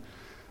judgment.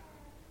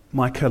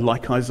 Micah,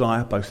 like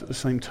Isaiah, both at the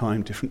same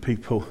time, different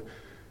people,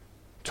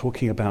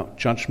 talking about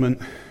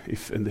judgment.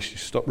 Unless you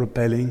stop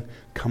rebelling,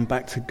 come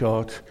back to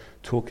God.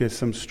 There's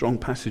some strong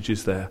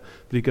passages there.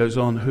 But he goes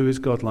on, who is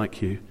God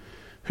like you?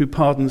 Who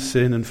pardons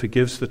sin and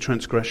forgives the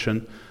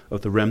transgression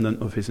of the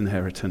remnant of his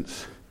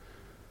inheritance?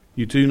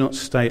 You do not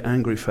stay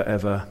angry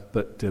forever,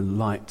 but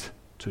delight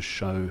to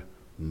show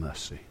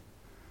mercy.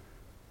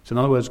 So in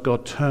other words,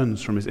 God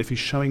turns from if he's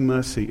showing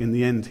mercy, in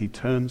the end he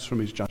turns from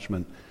his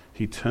judgment.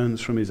 He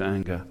turns from his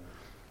anger.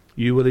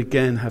 You will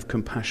again have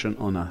compassion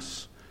on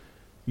us.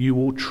 You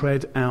will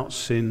tread out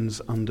sins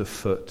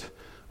underfoot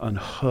and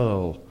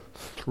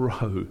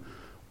throw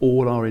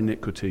all our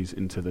iniquities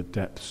into the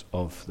depths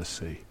of the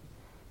sea.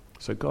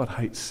 So God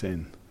hates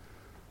sin,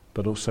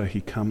 but also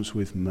he comes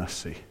with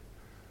mercy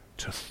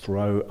to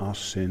throw our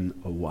sin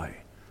away.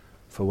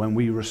 For when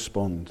we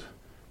respond,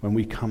 when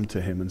we come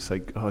to him and say,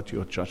 God,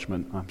 your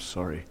judgment, I'm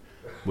sorry.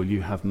 Will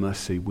you have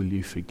mercy? Will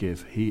you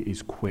forgive? He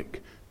is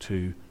quick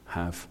to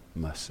have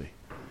mercy.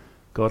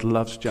 God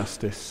loves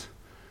justice.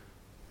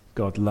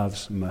 God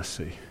loves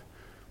mercy.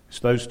 It's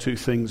those two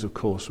things, of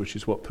course, which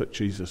is what put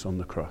Jesus on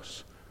the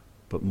cross.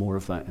 But more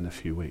of that in a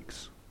few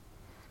weeks.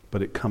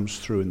 But it comes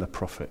through in the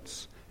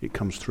prophets. It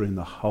comes through in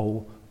the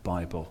whole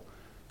Bible.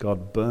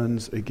 God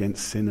burns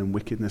against sin and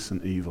wickedness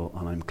and evil,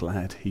 and I'm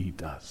glad he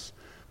does.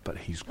 But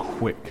he's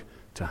quick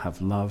to have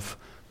love,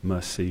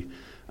 mercy,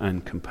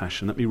 and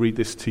compassion. Let me read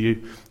this to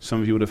you. Some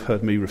of you would have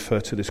heard me refer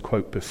to this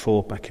quote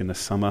before, back in the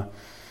summer,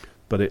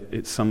 but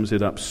it sums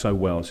it up so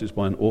well. This is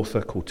by an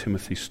author called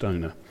Timothy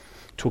Stoner,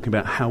 talking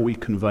about how we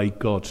convey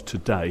God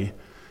today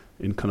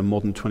in kind of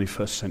modern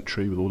 21st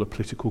century with all the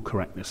political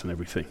correctness and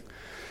everything.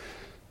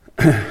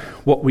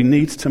 What we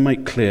need to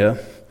make clear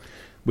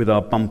with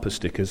our bumper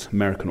stickers,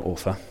 American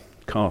author,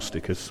 car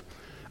stickers,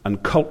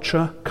 and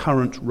culture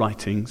current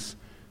writings,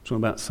 talking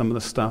about some of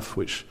the stuff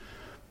which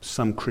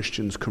some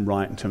Christians can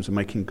write in terms of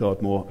making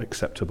God more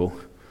acceptable,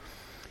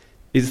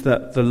 is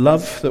that the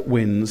love that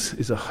wins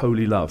is a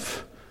holy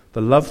love.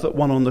 The love that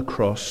won on the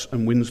cross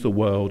and wins the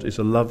world is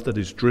a love that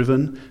is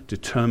driven,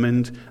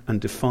 determined,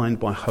 and defined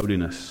by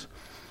holiness.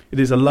 It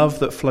is a love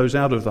that flows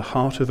out of the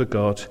heart of a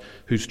God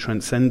who's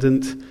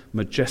transcendent,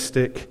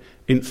 majestic,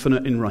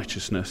 infinite in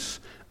righteousness,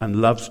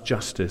 and loves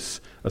justice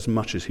as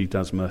much as he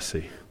does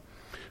mercy,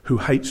 who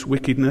hates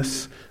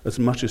wickedness as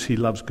much as he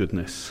loves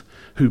goodness,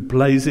 who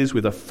blazes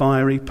with a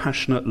fiery,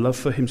 passionate love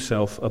for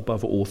himself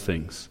above all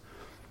things.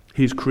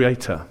 He is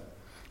creator,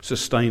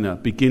 sustainer,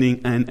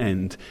 beginning and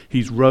end.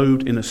 He's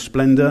robed in a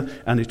splendor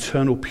and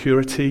eternal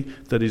purity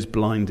that is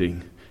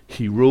blinding.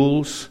 He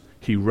rules,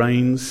 he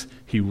reigns,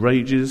 he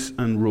rages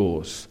and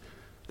roars,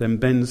 then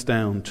bends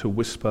down to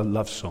whisper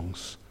love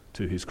songs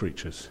to his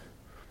creatures.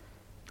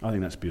 I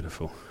think that's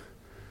beautiful.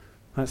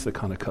 That's the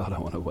kind of God I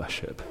want to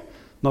worship.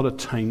 Not a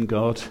tame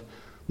God,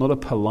 not a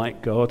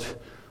polite God,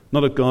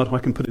 not a God who I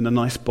can put in a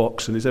nice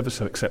box and is ever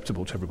so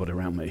acceptable to everybody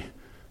around me,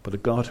 but a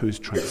God who is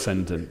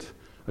transcendent,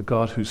 a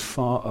God who's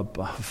far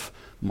above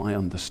my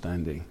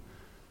understanding,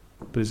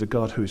 but is a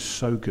God who is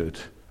so good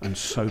and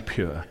so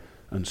pure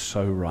and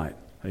so right.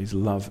 His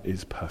love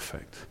is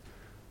perfect.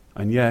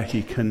 And yeah,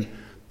 he can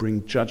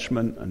bring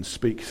judgment and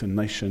speak to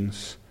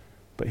nations,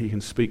 but he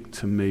can speak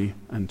to me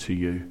and to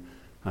you,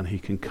 and he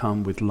can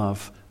come with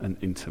love and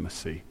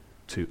intimacy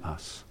to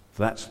us.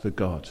 That's the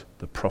God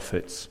the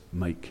prophets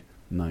make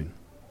known.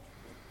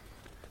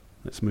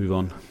 Let's move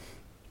on.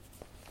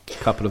 A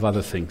couple of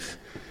other things.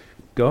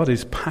 God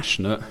is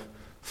passionate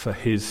for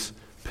his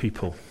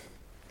people.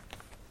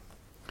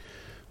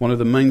 One of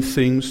the main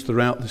themes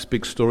throughout this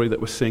big story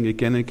that we're seeing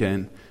again and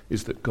again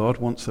is that God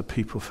wants a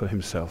people for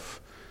himself.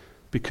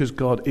 Because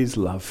God is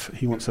love,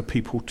 he wants a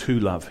people to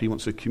love. He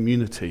wants a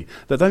community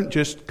that don't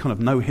just kind of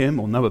know him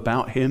or know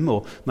about him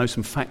or know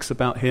some facts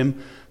about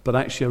him, but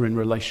actually are in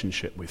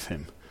relationship with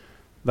him.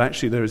 That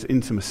actually there is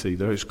intimacy,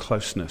 there is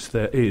closeness,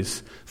 there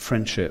is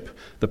friendship.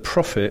 The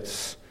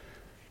prophets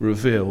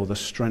reveal the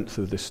strength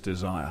of this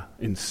desire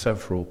in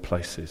several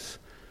places.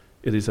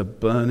 It is a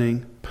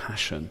burning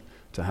passion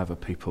to have a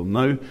people.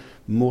 No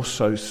more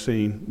so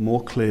seen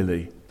more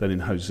clearly than in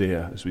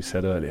Hosea, as we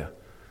said earlier.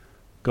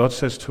 God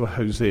says to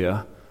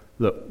Hosea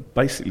that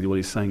basically what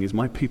he's saying is,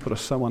 my people are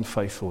so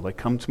unfaithful. They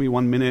come to me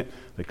one minute,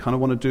 they kind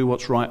of want to do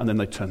what's right, and then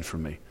they turn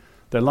from me.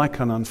 They're like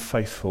an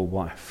unfaithful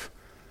wife.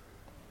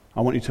 I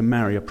want you to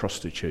marry a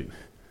prostitute.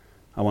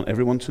 I want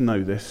everyone to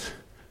know this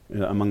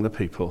among the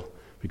people,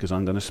 because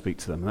I'm going to speak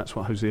to them. And that's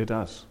what Hosea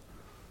does.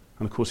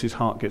 And of course his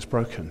heart gets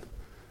broken.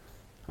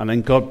 And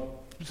then God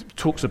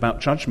talks about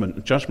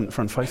judgment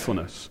for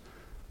unfaithfulness.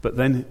 But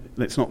then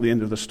it's not the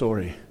end of the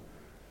story,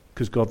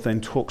 because God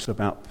then talks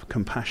about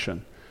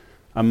compassion.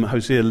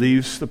 Hosea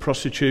leaves the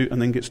prostitute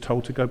and then gets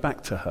told to go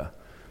back to her.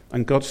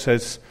 And God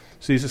says,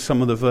 so these are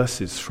some of the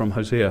verses from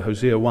Hosea.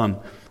 Hosea 1.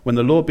 When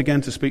the Lord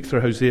began to speak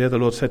through Hosea, the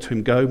Lord said to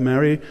him, go,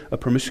 marry a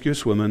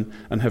promiscuous woman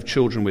and have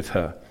children with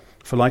her.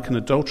 For like an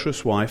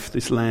adulterous wife,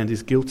 this land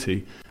is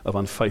guilty of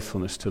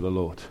unfaithfulness to the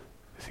Lord.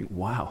 I think,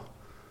 wow.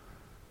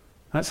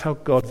 That's how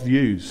God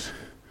views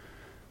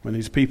when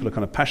these people are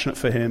kind of passionate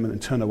for him and then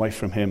turn away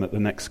from him at the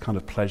next kind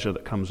of pleasure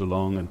that comes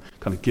along and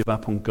kind of give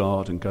up on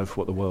God and go for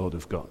what the world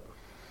have got.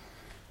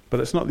 But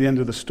it's not the end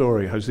of the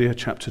story. Hosea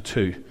chapter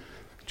 2,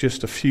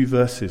 just a few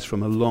verses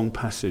from a long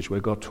passage where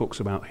God talks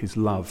about his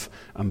love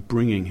and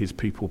bringing his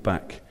people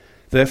back.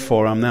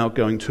 Therefore, I'm now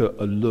going to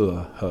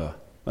allure her.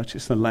 That's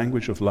just the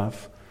language of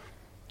love.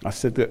 I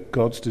said that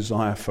God's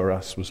desire for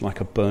us was like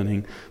a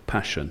burning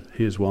passion.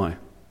 Here's why.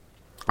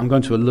 I'm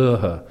going to allure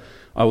her.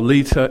 I will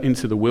lead her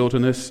into the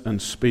wilderness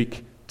and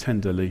speak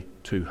tenderly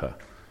to her.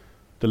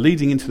 The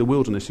leading into the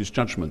wilderness is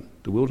judgment.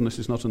 The wilderness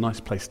is not a nice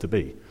place to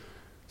be.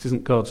 This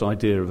isn't God's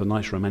idea of a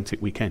nice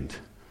romantic weekend.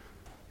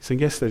 He's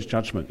saying, yes, there's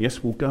judgment.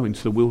 Yes, we'll go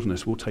into the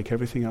wilderness. We'll take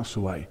everything else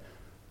away.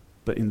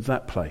 But in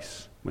that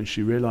place, when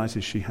she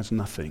realizes she has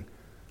nothing,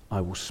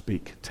 I will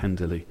speak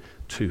tenderly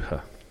to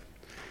her.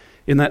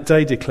 In that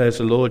day, declares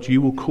the Lord,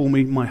 you will call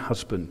me my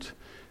husband,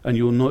 and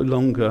you will no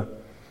longer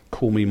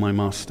call me my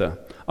master.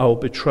 I will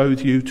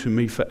betroth you to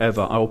me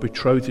forever. I will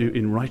betroth you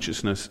in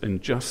righteousness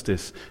and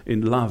justice,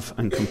 in love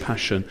and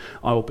compassion.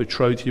 I will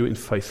betroth you in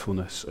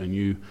faithfulness, and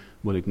you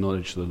will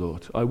acknowledge the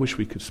Lord. I wish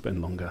we could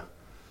spend longer.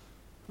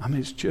 I mean,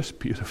 it's just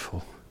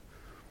beautiful.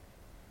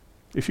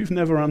 If you've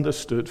never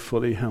understood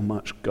fully how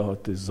much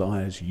God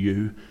desires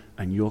you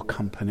and your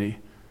company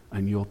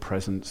and your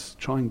presence,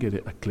 try and get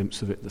a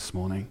glimpse of it this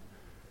morning.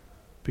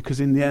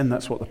 Because in the end,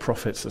 that's what the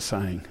prophets are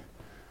saying.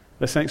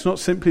 They're saying it's not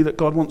simply that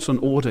God wants an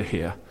order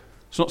here.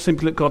 It's not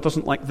simply that God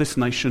doesn't like this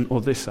nation or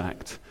this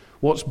act.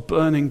 What's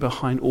burning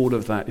behind all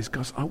of that is,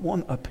 God, I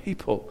want a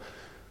people.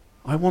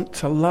 I want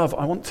to love.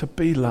 I want to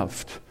be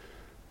loved.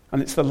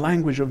 And it's the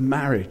language of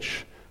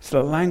marriage. It's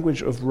the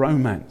language of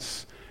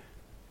romance.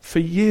 For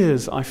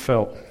years I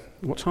felt,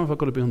 what time have I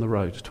got to be on the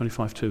road? It's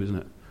 25:2, isn't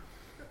it?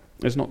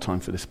 There's not time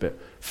for this bit.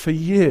 For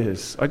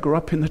years, I grew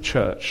up in the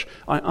church.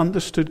 I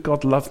understood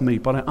God loved me,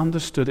 but I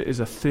understood it as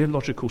a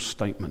theological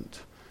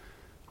statement.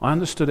 I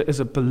understood it as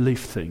a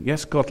belief thing.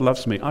 Yes, God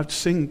loves me. I'd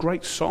sing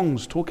great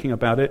songs talking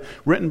about it,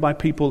 written by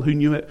people who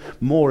knew it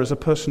more as a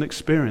personal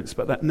experience,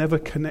 but that never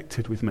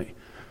connected with me.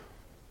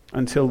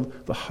 until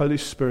the Holy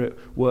Spirit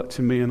worked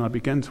in me and I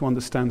began to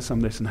understand some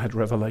of this and had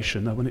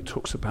revelation. Now, when it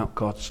talks about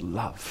God's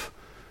love,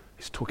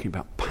 it's talking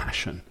about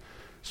passion.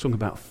 It's talking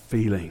about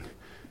feeling.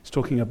 It's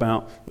talking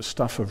about the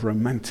stuff of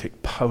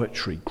romantic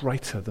poetry,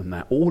 greater than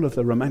that. All of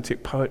the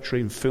romantic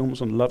poetry and films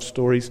and love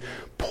stories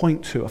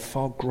point to a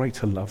far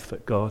greater love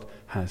that God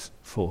has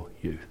for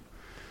you.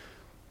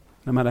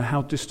 No matter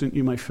how distant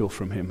you may feel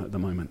from him at the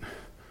moment,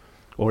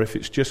 or if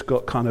it's just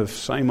got kind of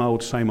same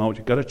old,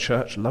 you go to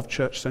church, love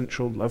Church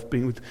Central, love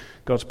being with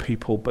God's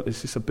people, but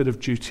there's just a bit of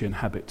duty and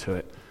habit to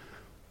it.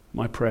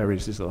 My prayer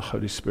is that the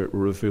Holy Spirit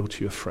will reveal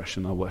to you afresh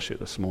in our worship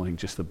this morning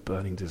just the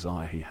burning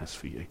desire he has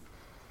for you.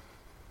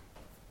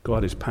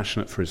 God is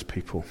passionate for his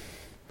people.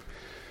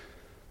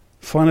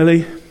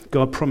 Finally,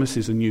 God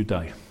promises a new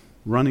day,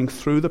 running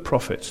through the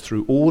prophets,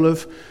 through all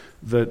of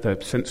the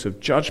sense of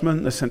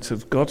judgment, the sense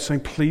of God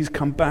saying, please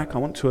come back, I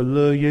want to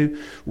allure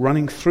you.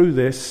 Running through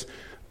this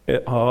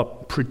are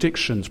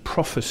predictions,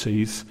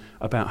 prophecies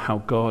about how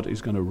God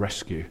is going to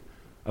rescue,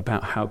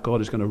 about how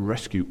God is going to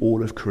rescue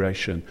all of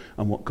creation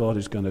and what God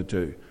is going to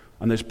do.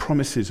 And there's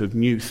promises of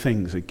new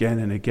things again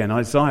and again.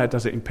 Isaiah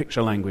does it in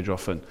picture language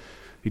often.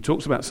 He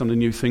talks about some of the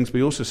new things, but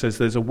he also says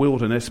there's a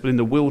wilderness, but in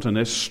the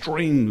wilderness,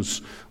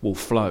 streams will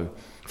flow.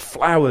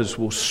 Flowers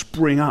will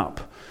spring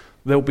up.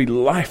 There'll be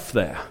life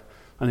there.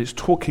 And it's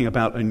talking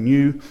about a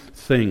new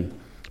thing.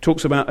 It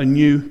talks about a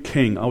new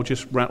king. I'll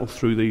just rattle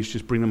through these,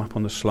 just bring them up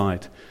on the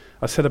slide.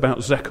 I said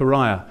about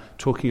Zechariah,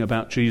 talking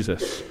about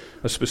Jesus,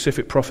 a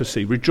specific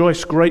prophecy.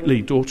 Rejoice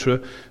greatly,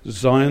 daughter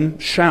Zion.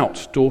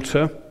 Shout,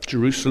 daughter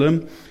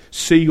Jerusalem.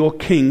 See, your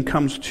king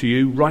comes to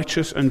you,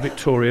 righteous and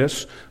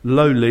victorious,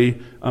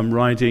 lowly and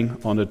riding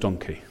on a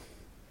donkey.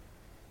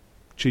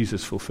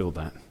 Jesus fulfilled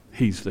that.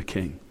 He's the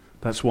king.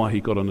 That's why he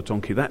got on a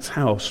donkey. That's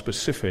how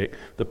specific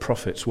the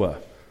prophets were.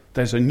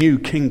 There's a new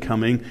king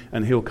coming,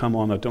 and he'll come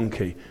on a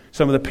donkey.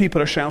 Some of the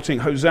people are shouting,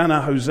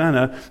 Hosanna,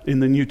 Hosanna, in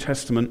the New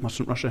Testament.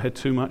 Mustn't rush ahead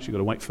too much. You've got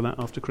to wait for that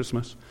after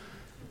Christmas.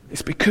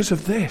 It's because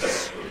of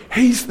this.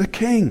 He's the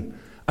king.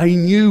 A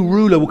new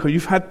ruler will come.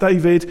 You've had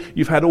David.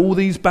 You've had all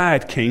these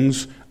bad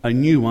kings. A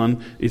new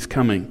one is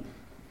coming.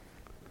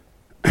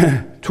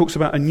 Talks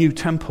about a new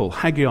temple.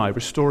 Haggai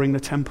restoring the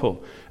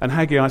temple. And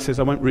Haggai says,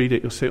 I won't read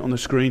it, you'll see it on the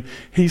screen.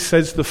 He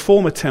says the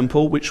former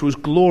temple, which was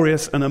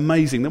glorious and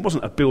amazing. There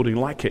wasn't a building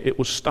like it. It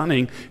was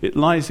stunning. It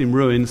lies in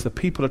ruins. The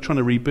people are trying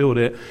to rebuild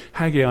it.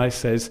 Haggai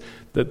says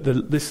that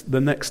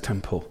the next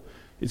temple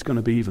is going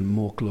to be even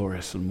more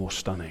glorious and more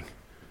stunning.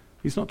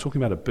 He's not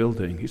talking about a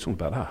building. He's talking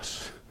about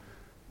us.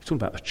 He's talking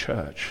about the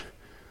church.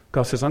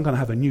 God says, I'm going to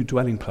have a new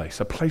dwelling place,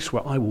 a place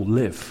where I will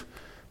live.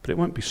 But it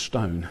won't be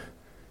stone.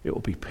 It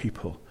will be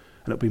people.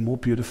 And it'll be more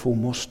beautiful,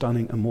 more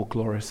stunning, and more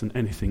glorious than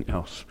anything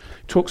else.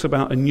 It talks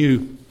about a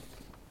new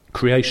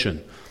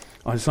creation.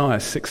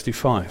 Isaiah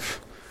 65.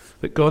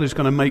 That God is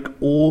going to make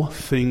all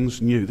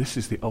things new. This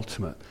is the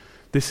ultimate.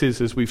 This is,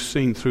 as we've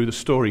seen through the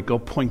story,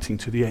 God pointing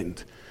to the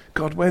end.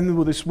 God, when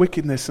will this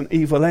wickedness and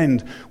evil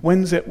end?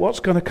 When's it? What's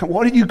going to come?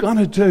 What are you going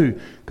to do?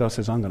 God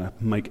says, I'm going to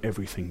make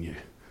everything new.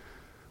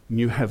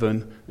 New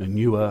heaven, a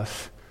new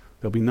earth.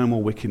 There'll be no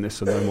more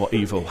wickedness and no more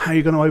evil. How are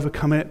you going to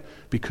overcome it?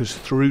 Because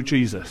through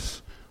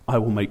Jesus, I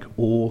will make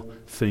all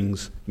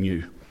things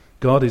new.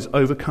 God is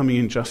overcoming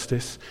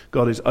injustice.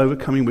 God is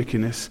overcoming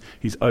wickedness.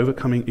 He's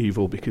overcoming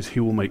evil because he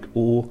will make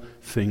all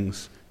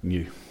things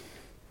new.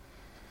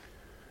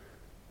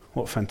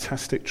 What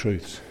fantastic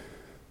truths.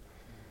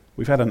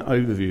 We've had an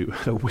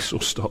overview, a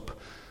whistle stop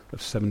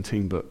of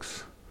 17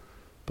 books.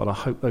 But I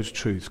hope those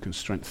truths can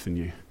strengthen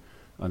you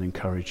and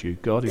encourage you.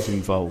 God is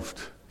involved.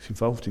 He's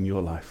involved in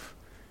your life.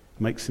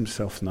 Makes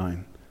himself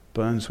known.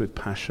 Burns with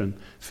passion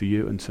for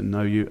you and to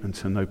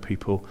know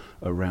people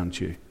around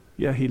you.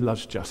 Yeah, he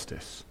loves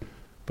justice,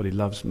 but he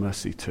loves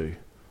mercy too.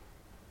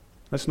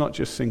 Let's not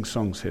just sing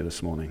songs here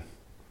this morning.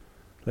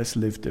 Let's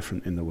live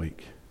different in the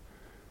week.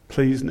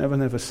 Please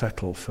never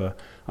settle for,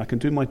 I can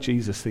do my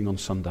Jesus thing on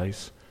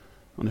Sundays,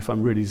 and if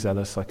I'm really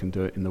zealous, I can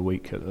do it in the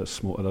week at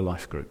a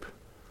life group.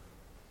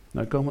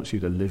 No, God wants you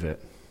to live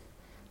it.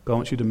 God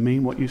wants you to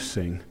mean what you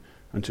sing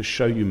and to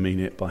show you mean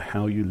it by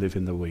how you live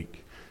in the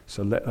week.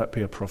 So let that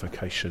be a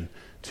provocation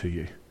to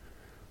you.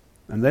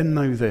 And then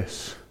know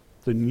this,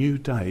 the new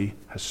day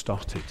has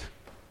started.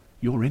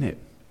 You're in it.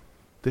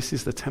 This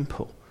is the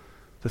temple.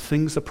 The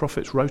things the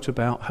prophets wrote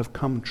about have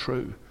come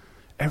true.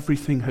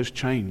 Everything has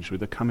changed with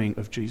the coming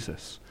of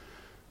Jesus.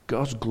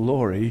 God's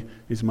glory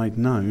is made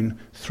known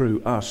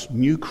through us.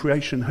 New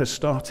creation has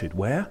started.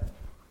 Where?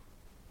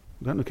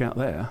 Don't look out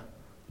there.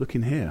 Look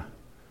in here.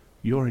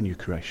 You're a new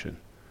creation.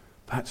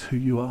 That's who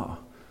you are.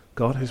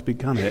 God has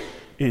begun it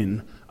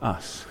in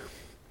us.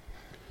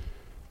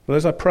 Well,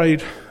 as I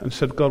prayed and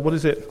said, God, what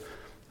is it,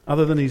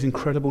 other than these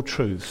incredible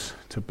truths,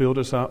 to build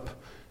us up,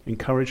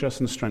 encourage us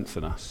and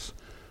strengthen us,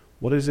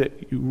 what is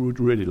it you would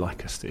really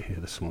like us to hear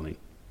this morning?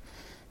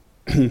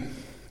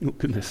 Oh,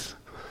 goodness.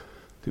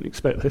 Didn't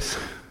expect this.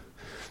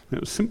 It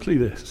was simply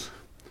this.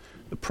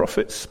 The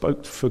prophets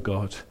spoke for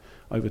God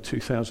over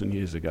 2,000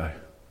 years ago.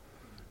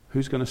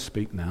 Who's going to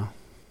speak now?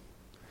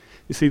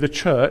 You see, the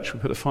church, we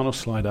put the final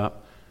slide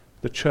up,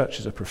 The church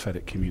is a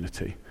prophetic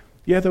community.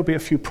 Yeah, there'll be a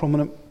few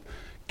prominent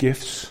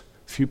gifts,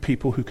 a few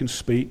people who can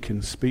speak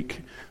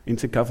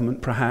into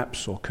government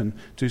perhaps, or can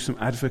do some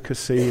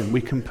advocacy, and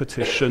we can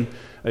petition,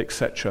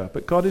 etc.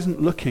 But God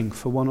isn't looking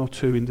for one or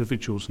two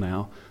individuals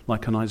now,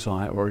 like an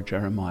Isaiah or a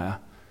Jeremiah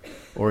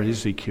or an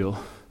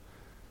Ezekiel.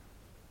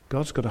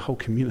 God's got a whole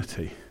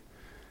community.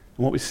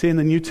 And what we see in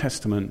the New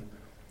Testament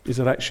is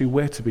that actually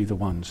we're to be the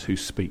ones who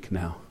speak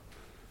now.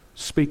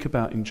 Speak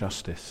about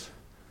injustice.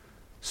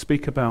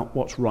 Speak about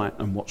what's right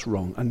and what's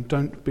wrong. And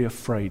don't be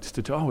afraid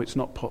to do, it's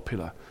not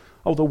popular.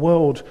 Oh, the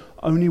world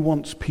only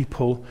wants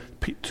people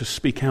to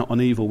speak out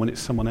on evil when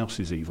it's someone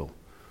else's evil.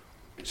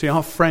 See,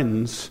 our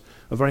friends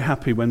are very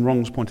happy when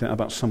wrong's pointed out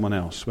about someone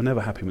else. We're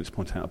never happy when it's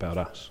pointed out about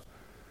us.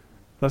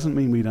 Doesn't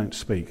mean we don't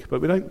speak. But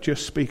we don't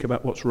just speak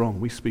about what's wrong.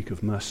 We speak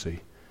of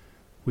mercy.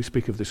 We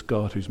speak of this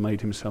God who's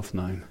made himself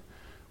known.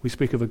 We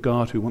speak of a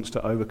God who wants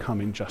to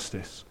overcome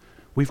injustice.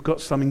 We've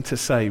got something to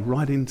say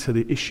right into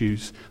the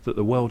issues that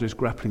the world is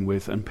grappling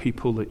with, and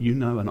people that you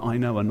know and I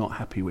know are not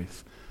happy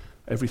with.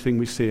 Everything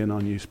we see in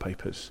our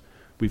newspapers.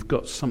 We've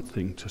got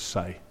something to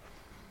say.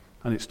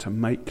 And it's to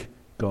make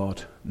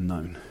God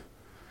known.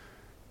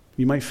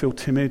 You may feel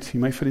timid, you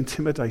may feel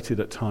intimidated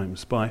at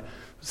times by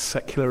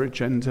secular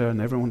agenda and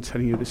everyone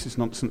telling you this is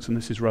nonsense and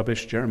this is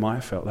rubbish.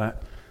 Jeremiah felt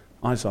that.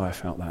 Isaiah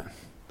felt that.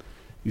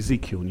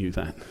 Ezekiel knew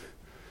that.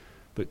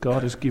 But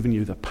God has given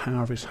you the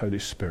power of his Holy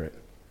Spirit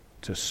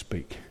to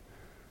speak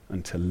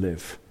and to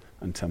live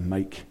and to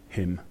make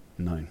him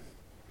known.